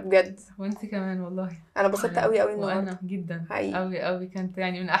جميله بجد. وانتي كمان والله. انا انبسطت قوي قوي النهارده. وانا جدا حقيقي قوي قوي، كانت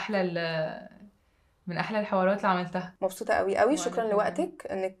يعني من احلى الحوارات اللي عملتها. مبسوطه قوي قوي. شكرا لوقتك،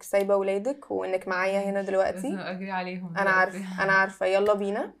 انك سايبه ولادك وانك معايا هنا دلوقتي. لازم اجري عليهم. انا عارفه يلا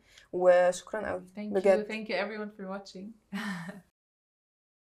بينا، وشكرا قوي بجد. Thank you everyone for watching.